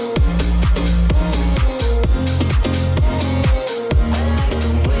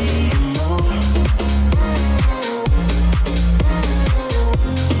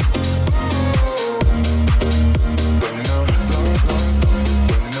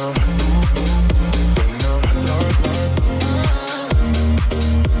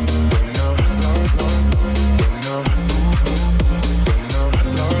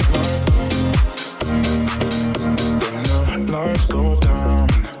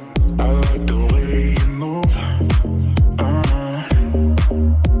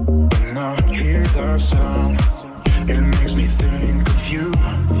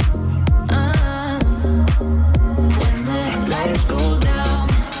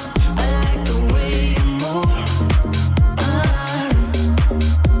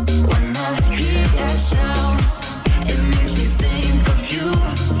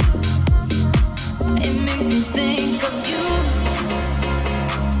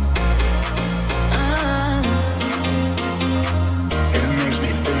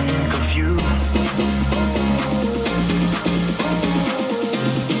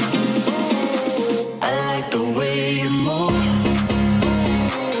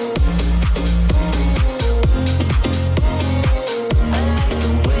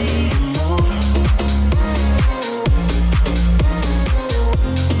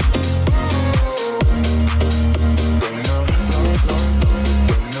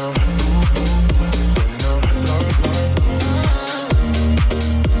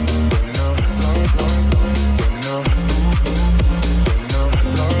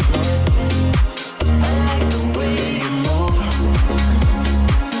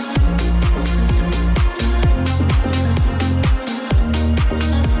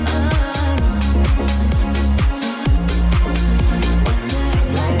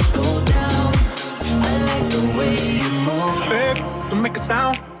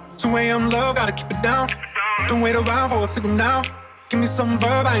 Now, give me some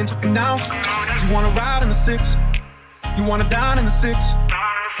verb, I ain't talking now. You wanna ride in the six, you wanna dine in the six.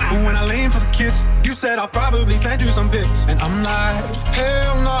 But when I lean for the kiss, you said I'll probably send you some pics. And I'm like,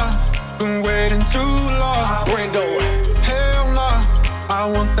 hell nah, been waiting too long. Brando, hell nah, I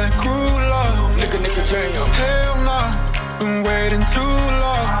want that cruel love. Nigga jam. Hell nah, been waiting too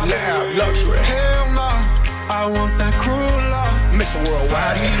long. Loud luxury. Hell nah, I want that cruel love. Mr.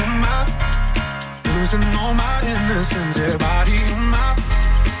 Worldwide. Body of mine, losing all my innocence. Yeah, body of mine,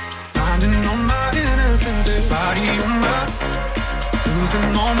 finding all my innocence. Yeah, body of mine,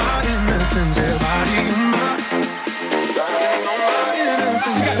 losing all my innocence. Yeah, body of mine, finding all my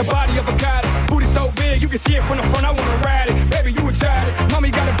innocence. She got the body of a goddess, booty so big you can see it from the front. I wanna ride it, baby you excited.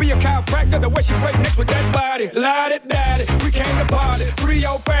 Mommy gotta be a chiropractor, the way she break next with that body. Light it, daddy, we came to party.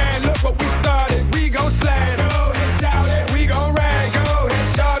 3-0 band, look what we started. We gon' slide, go ahead, shout it. We gon' ride, go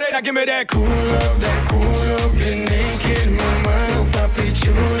ahead, shout it. Now give me that cool love, bien naked, mamá. Papi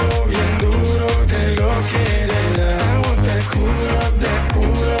chulo, bien duro, te lo quiere dar. I want that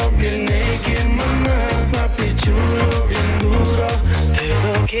cool love, bien naked, mamá. Papi chulo, bien duro, te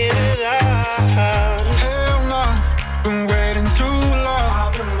lo quiere dar. Hell nah, been waiting too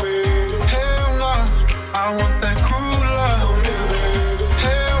long. Hell nah, I want that cruel love.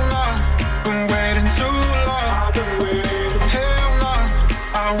 Hell nah, been waiting too long. Hell nah,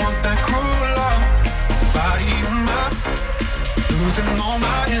 I want that cruel love. Body of mine, losing all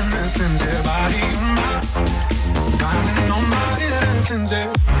my innocence. Yeah, body of mine, finding all my innocence.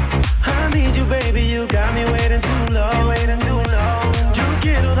 Yeah. I need you, baby, you got me waiting too long. Yo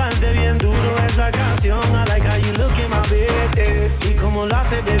quiero darte bien duro esa canción. I like how you look in my bed. Y como lo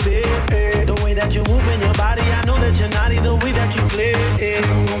hace, bebé. The way that you move in your body, I know that you're naughty. The way that you flip. I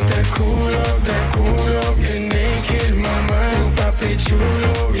want that cool love, bien naked, mamá. Papi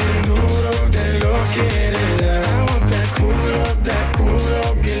chulo, bien duro, te lo quiere dar. I want that cool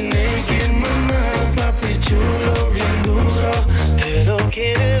love, bien naked, mamá. Papi chulo, bien duro, te lo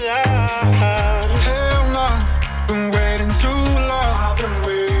quiere dar. Hell nah, been waiting too long.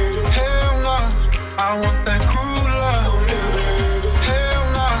 Hell nah, I want that cruel love. Hell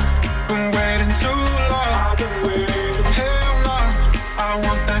nah, been waiting too long. Hell nah, I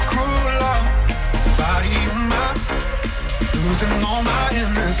want that cruel love. Body of mine, losing all my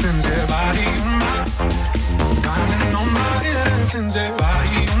innocence. Yeah, body of mine,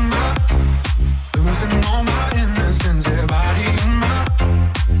 losing all my innocence, yeah, body and mind.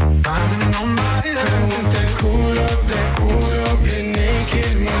 Finding all my innocence. I want that culo, get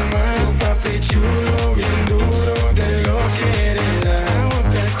naked, mamá. Tu papi chulo, bien duro, te lo quiere dar. I want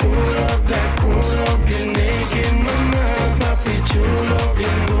that culo, get naked, mamá. Tu papi chulo,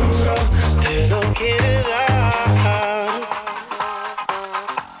 bien duro, te lo quiere dar.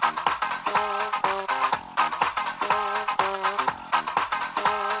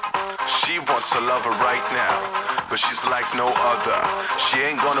 She wants a lover right now, but she's like no other. She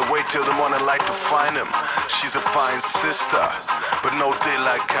ain't gonna wait till the morning light to find him. She's a fine sister, but no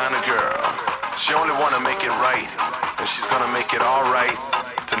daylight kind of girl. She only wanna make it right, and she's gonna make it all right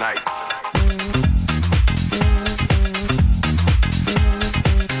tonight.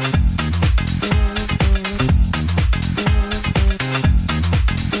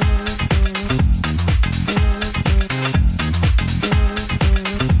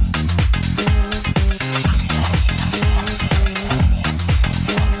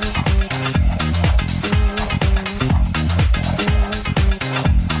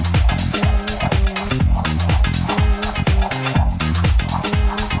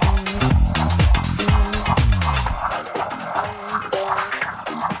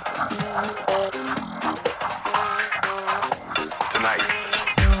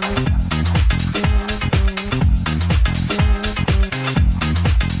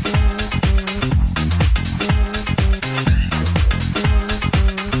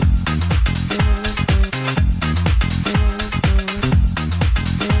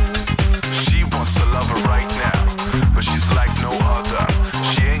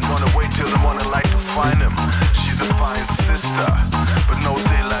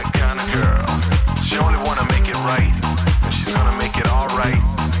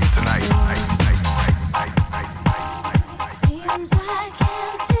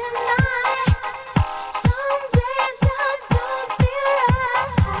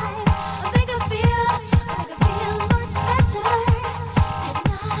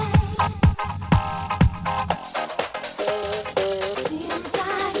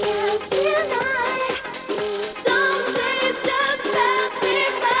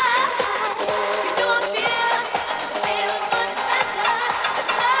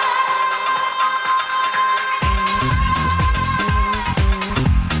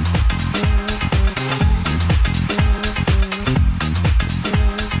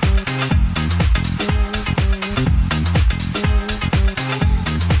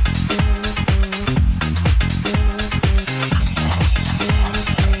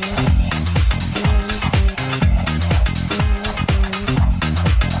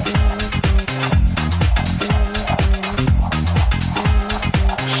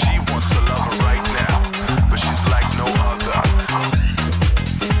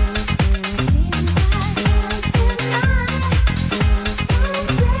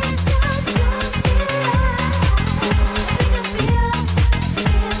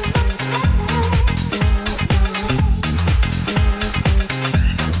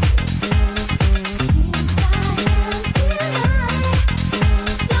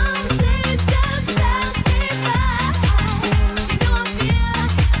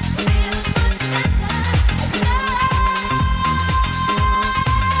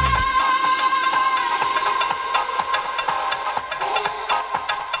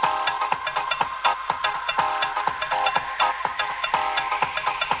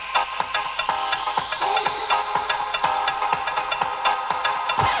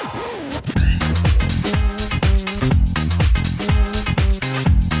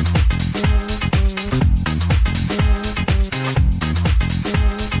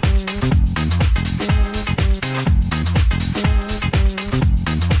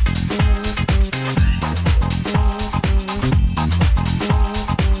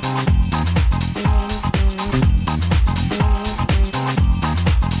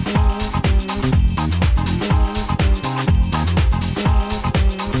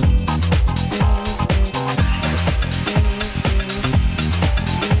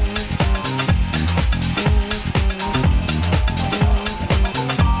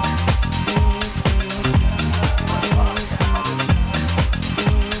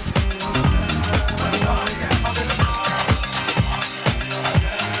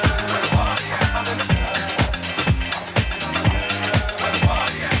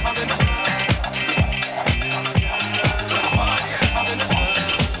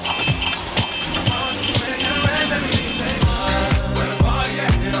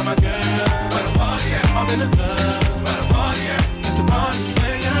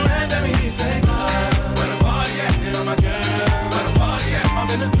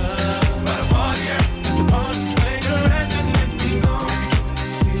 in the club, by the bar, yeah.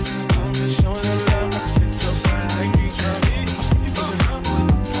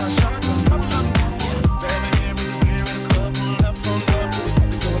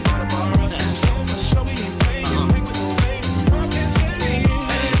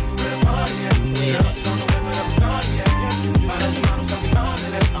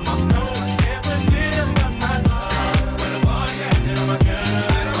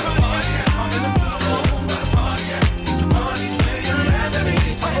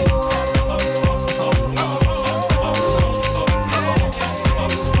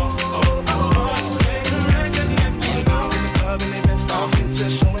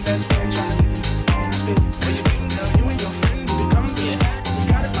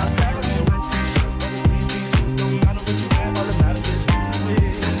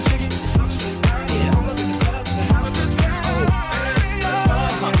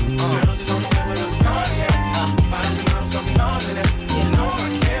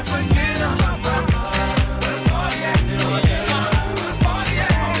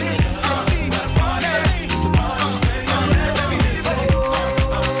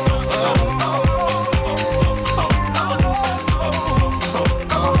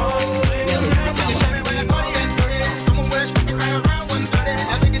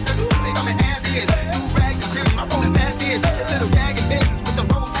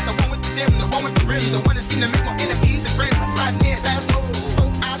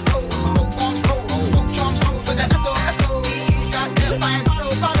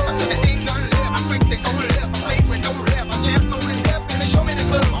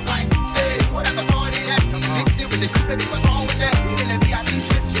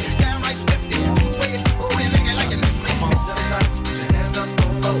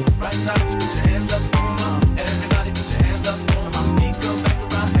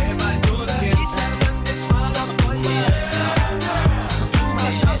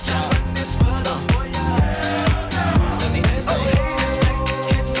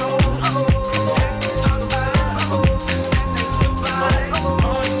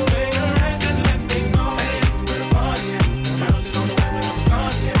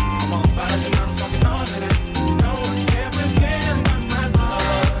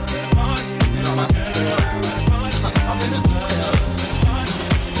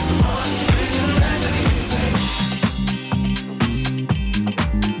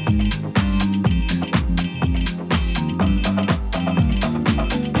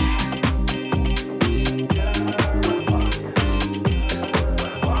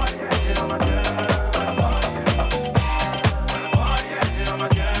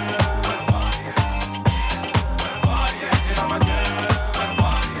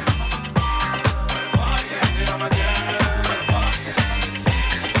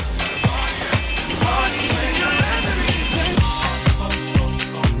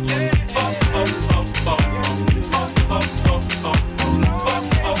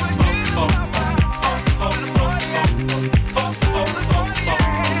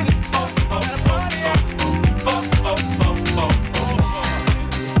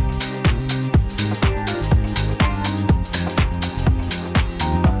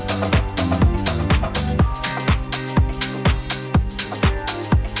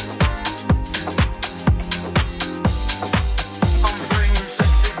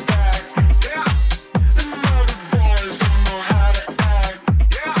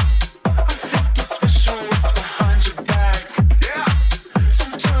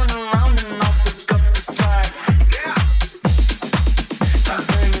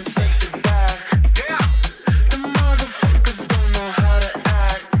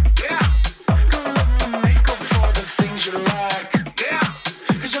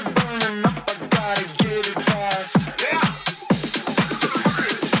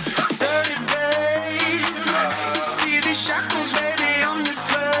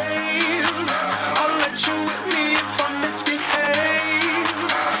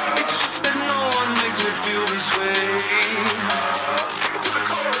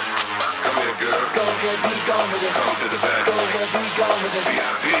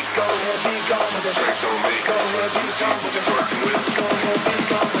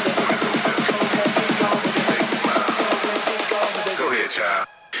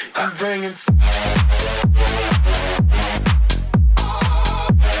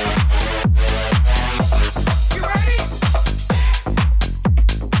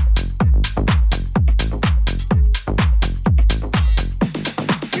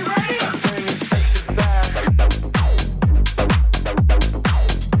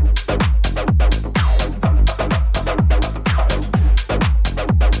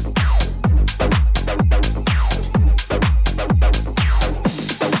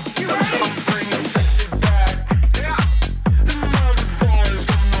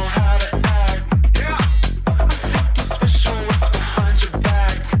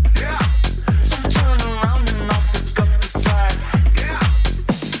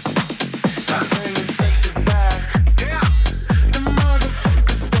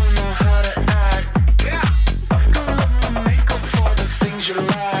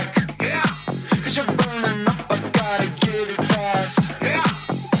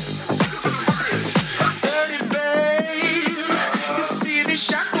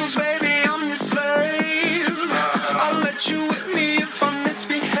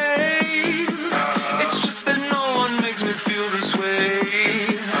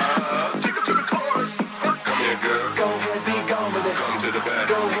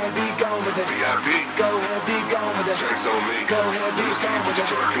 what you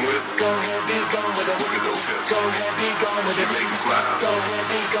twerking with? Go ahead, be gone with it. Look at those hips. Go ahead, be gone with You it. make me smile. Go ahead,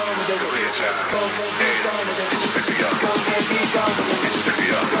 be gone with it. Go ahead, child. Go ahead, be gone with it. Get your sexy out. Go ahead, be gone with it. Get your sexy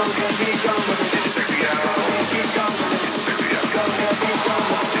out. Go ahead, be gone with it. Get your sexy out. Go ahead, be gone with it. Get your sexy out. Go ahead, be gone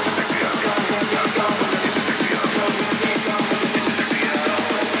with it. Get your sexy out. Go ahead, be gone with it. Get your sexy out. Go ahead, be gone with it. Get your sexy out.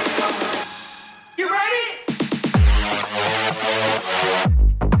 You ready?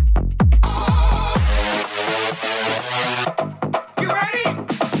 You ready?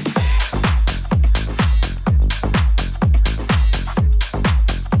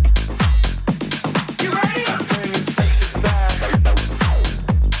 You ready? I'm bringing sexy back.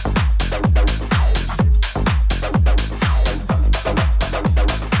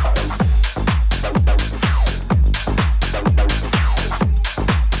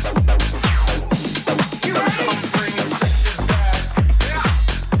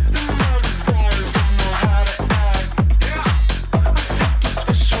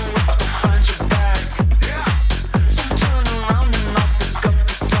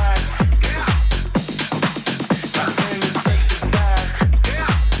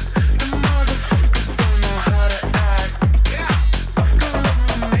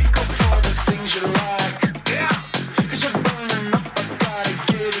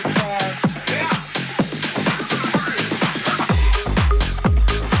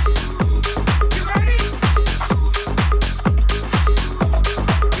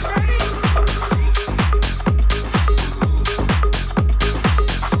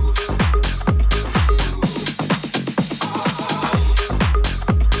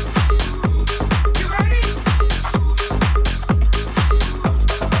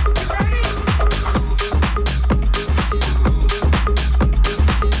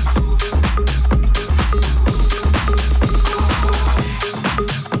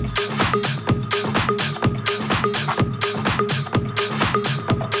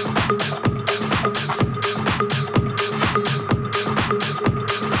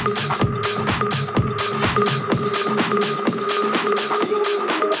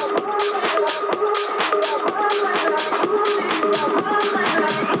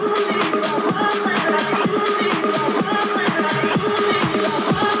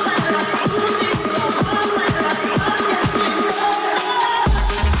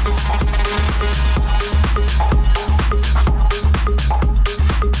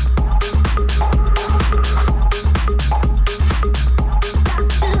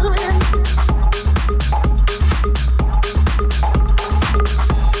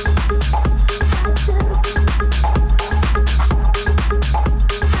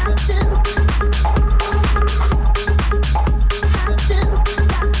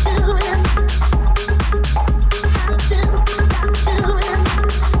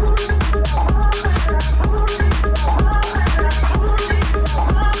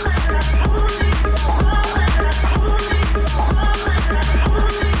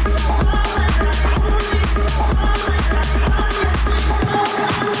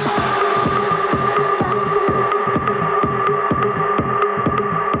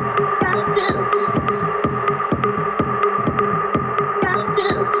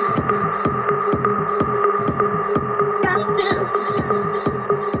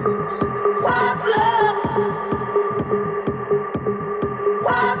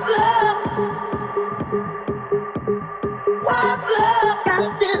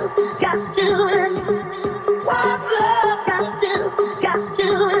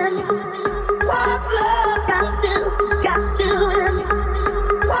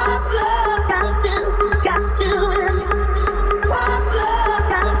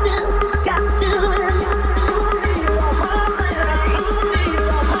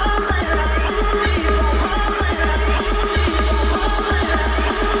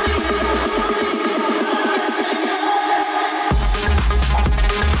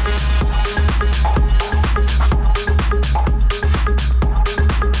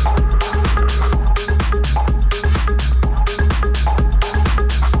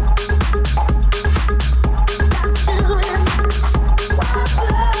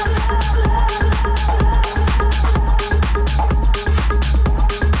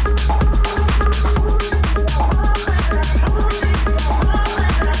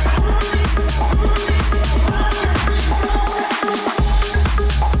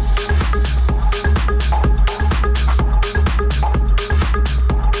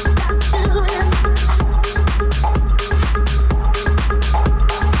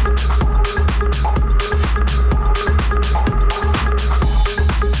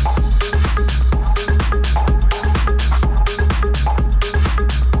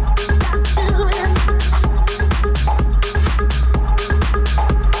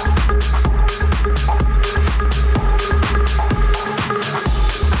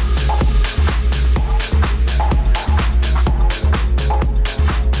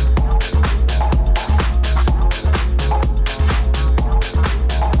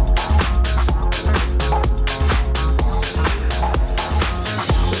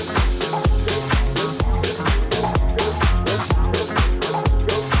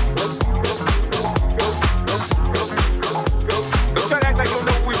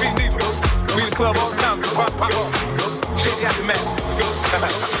 club all the time. Pop, pop, go. Shake out the mat. Go.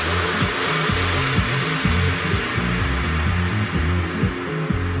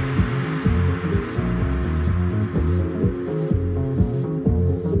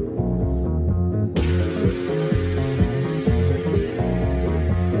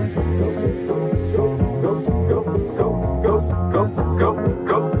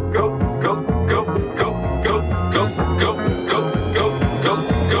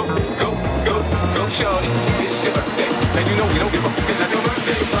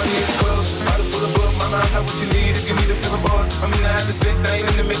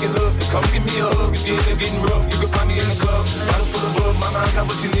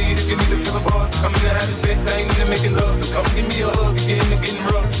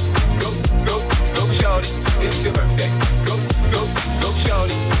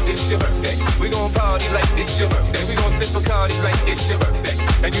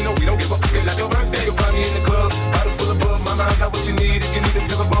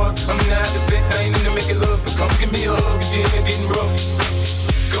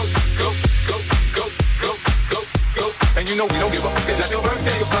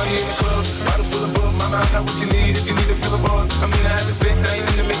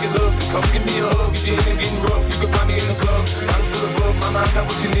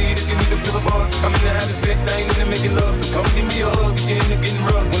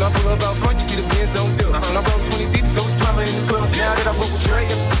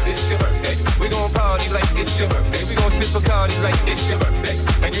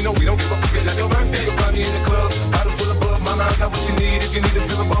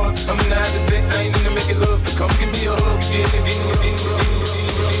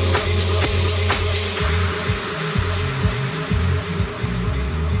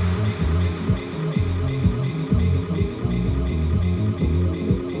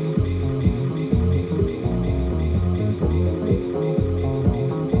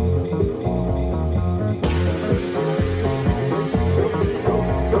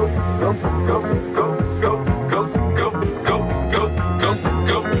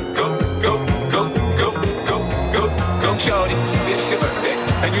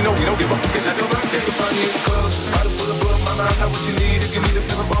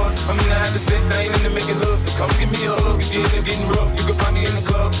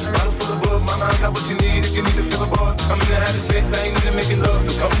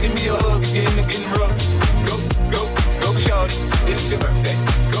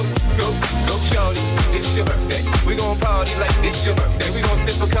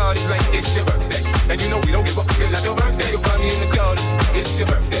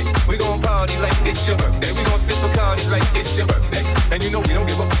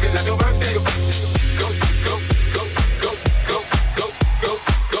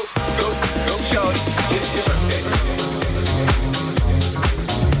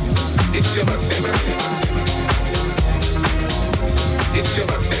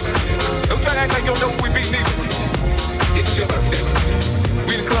 Don't try to act like you don't know who we be, nigga.